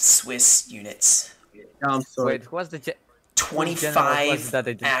 5 Swiss units. I'm sorry. Wait, who was the 25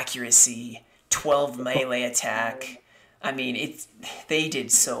 accuracy, 12 melee attack. I mean, they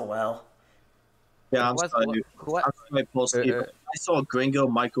did so well. Yeah, I'm sorry. I saw a gringo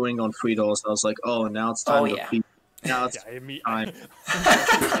microing on $3. I was like, oh, now it's time to feed. Now it's time.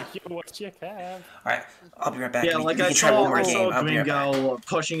 Watch your cab. Alright, I'll be right back. Yeah, we like can I try one saw, more I game. saw I'll be right back. gringo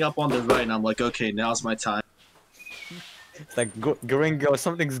pushing up on the right, and I'm like, okay, now's my time. It's like, Gringo,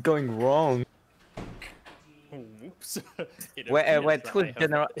 something's going wrong. Whoops. Wait, who's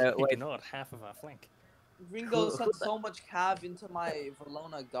general? Wait, not half of our flank. Ringo sent so much cav into my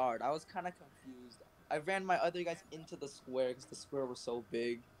Verona guard. I was kind of confused. I ran my other guys into the square because the square was so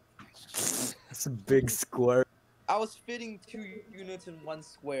big. It's a big square. I was fitting 2 units in 1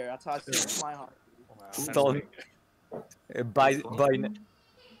 square. That's how I saved my heart. Stall. By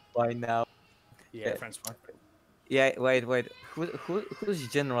now. Yeah, Francois. Yeah, wait. Whose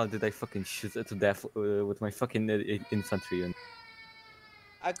general did I fucking shoot to death with my fucking infantry unit?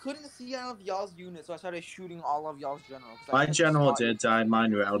 I couldn't see any of y'all's units, so I started shooting all of y'all's generals. My general did die,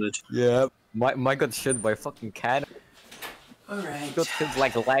 mine routed. Yeah, my got shot by fucking cannon. Alright. Got killed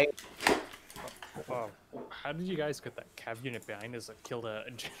like light. Wow. How did you guys get that cav unit behind us that killed a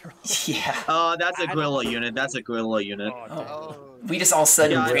general? Yeah. Oh, that's a guerrilla unit. That's a guerrilla unit. We just all of a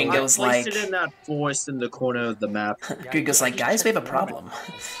sudden, yeah, Gringo's I like... placed it in that forest in the corner of the map. Gringo's like, guys, we have a problem.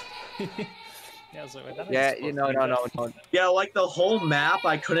 Yeah, you know, no. Yeah, like the whole map,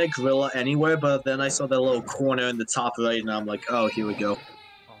 I couldn't guerrilla anywhere, but then I saw that little corner in the top right, and I'm like, oh, here we go.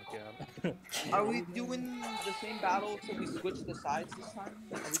 Are we doing the same battle so we switch the sides this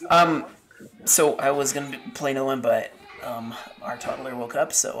time? So I was gonna play no one, but our toddler woke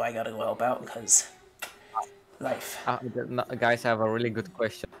up, so I gotta go help out because life. Guys, I have a really good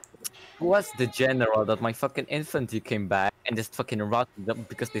question. Who was the general that my fucking infantry came back and just fucking routed them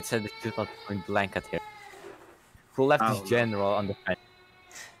because they said they should not point blank at him? Who left his general on the front?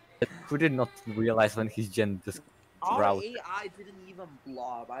 Who did not realize when his gen just Our AI didn't even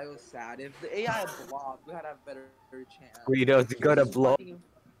blob. I was sad. If the AI had blobbed, we had a better chance. Guido's gotta blob.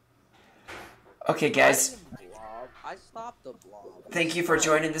 Okay, guys. I stopped the blob. Thank you for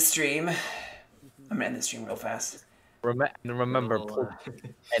joining the stream. I'm gonna end the stream real fast. Remember,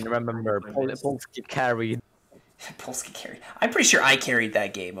 Polsky carried. Polsky carried. I'm pretty sure I carried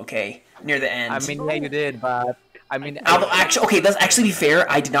that game. Okay, near the end. I mean, yeah, you did, but I mean, actually, okay. Let's actually be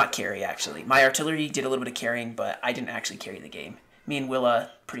fair. I did not carry. Actually, my artillery did a little bit of carrying, but I didn't actually carry the game. Me and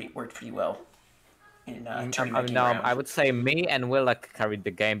Willa worked pretty well. In turning the game around. I would say me and Willa carried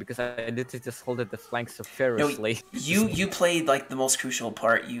the game because I literally just holded the flanks so furiously. No, you played like the most crucial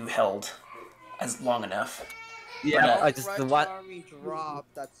part. You held as long enough. Yeah, but, I just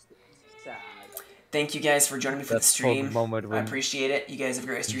That's sad. Thank you guys for joining me for the stream. I appreciate it. You guys have a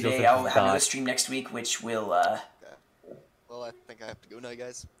great rest of your day. I'll have another stream next week, which will. Well, I think I have to go now,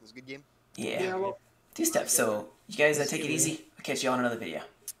 guys. It was a good game. Yeah. Two steps. So you guys take it easy. I'll catch you on another video.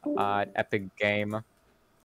 Epic game.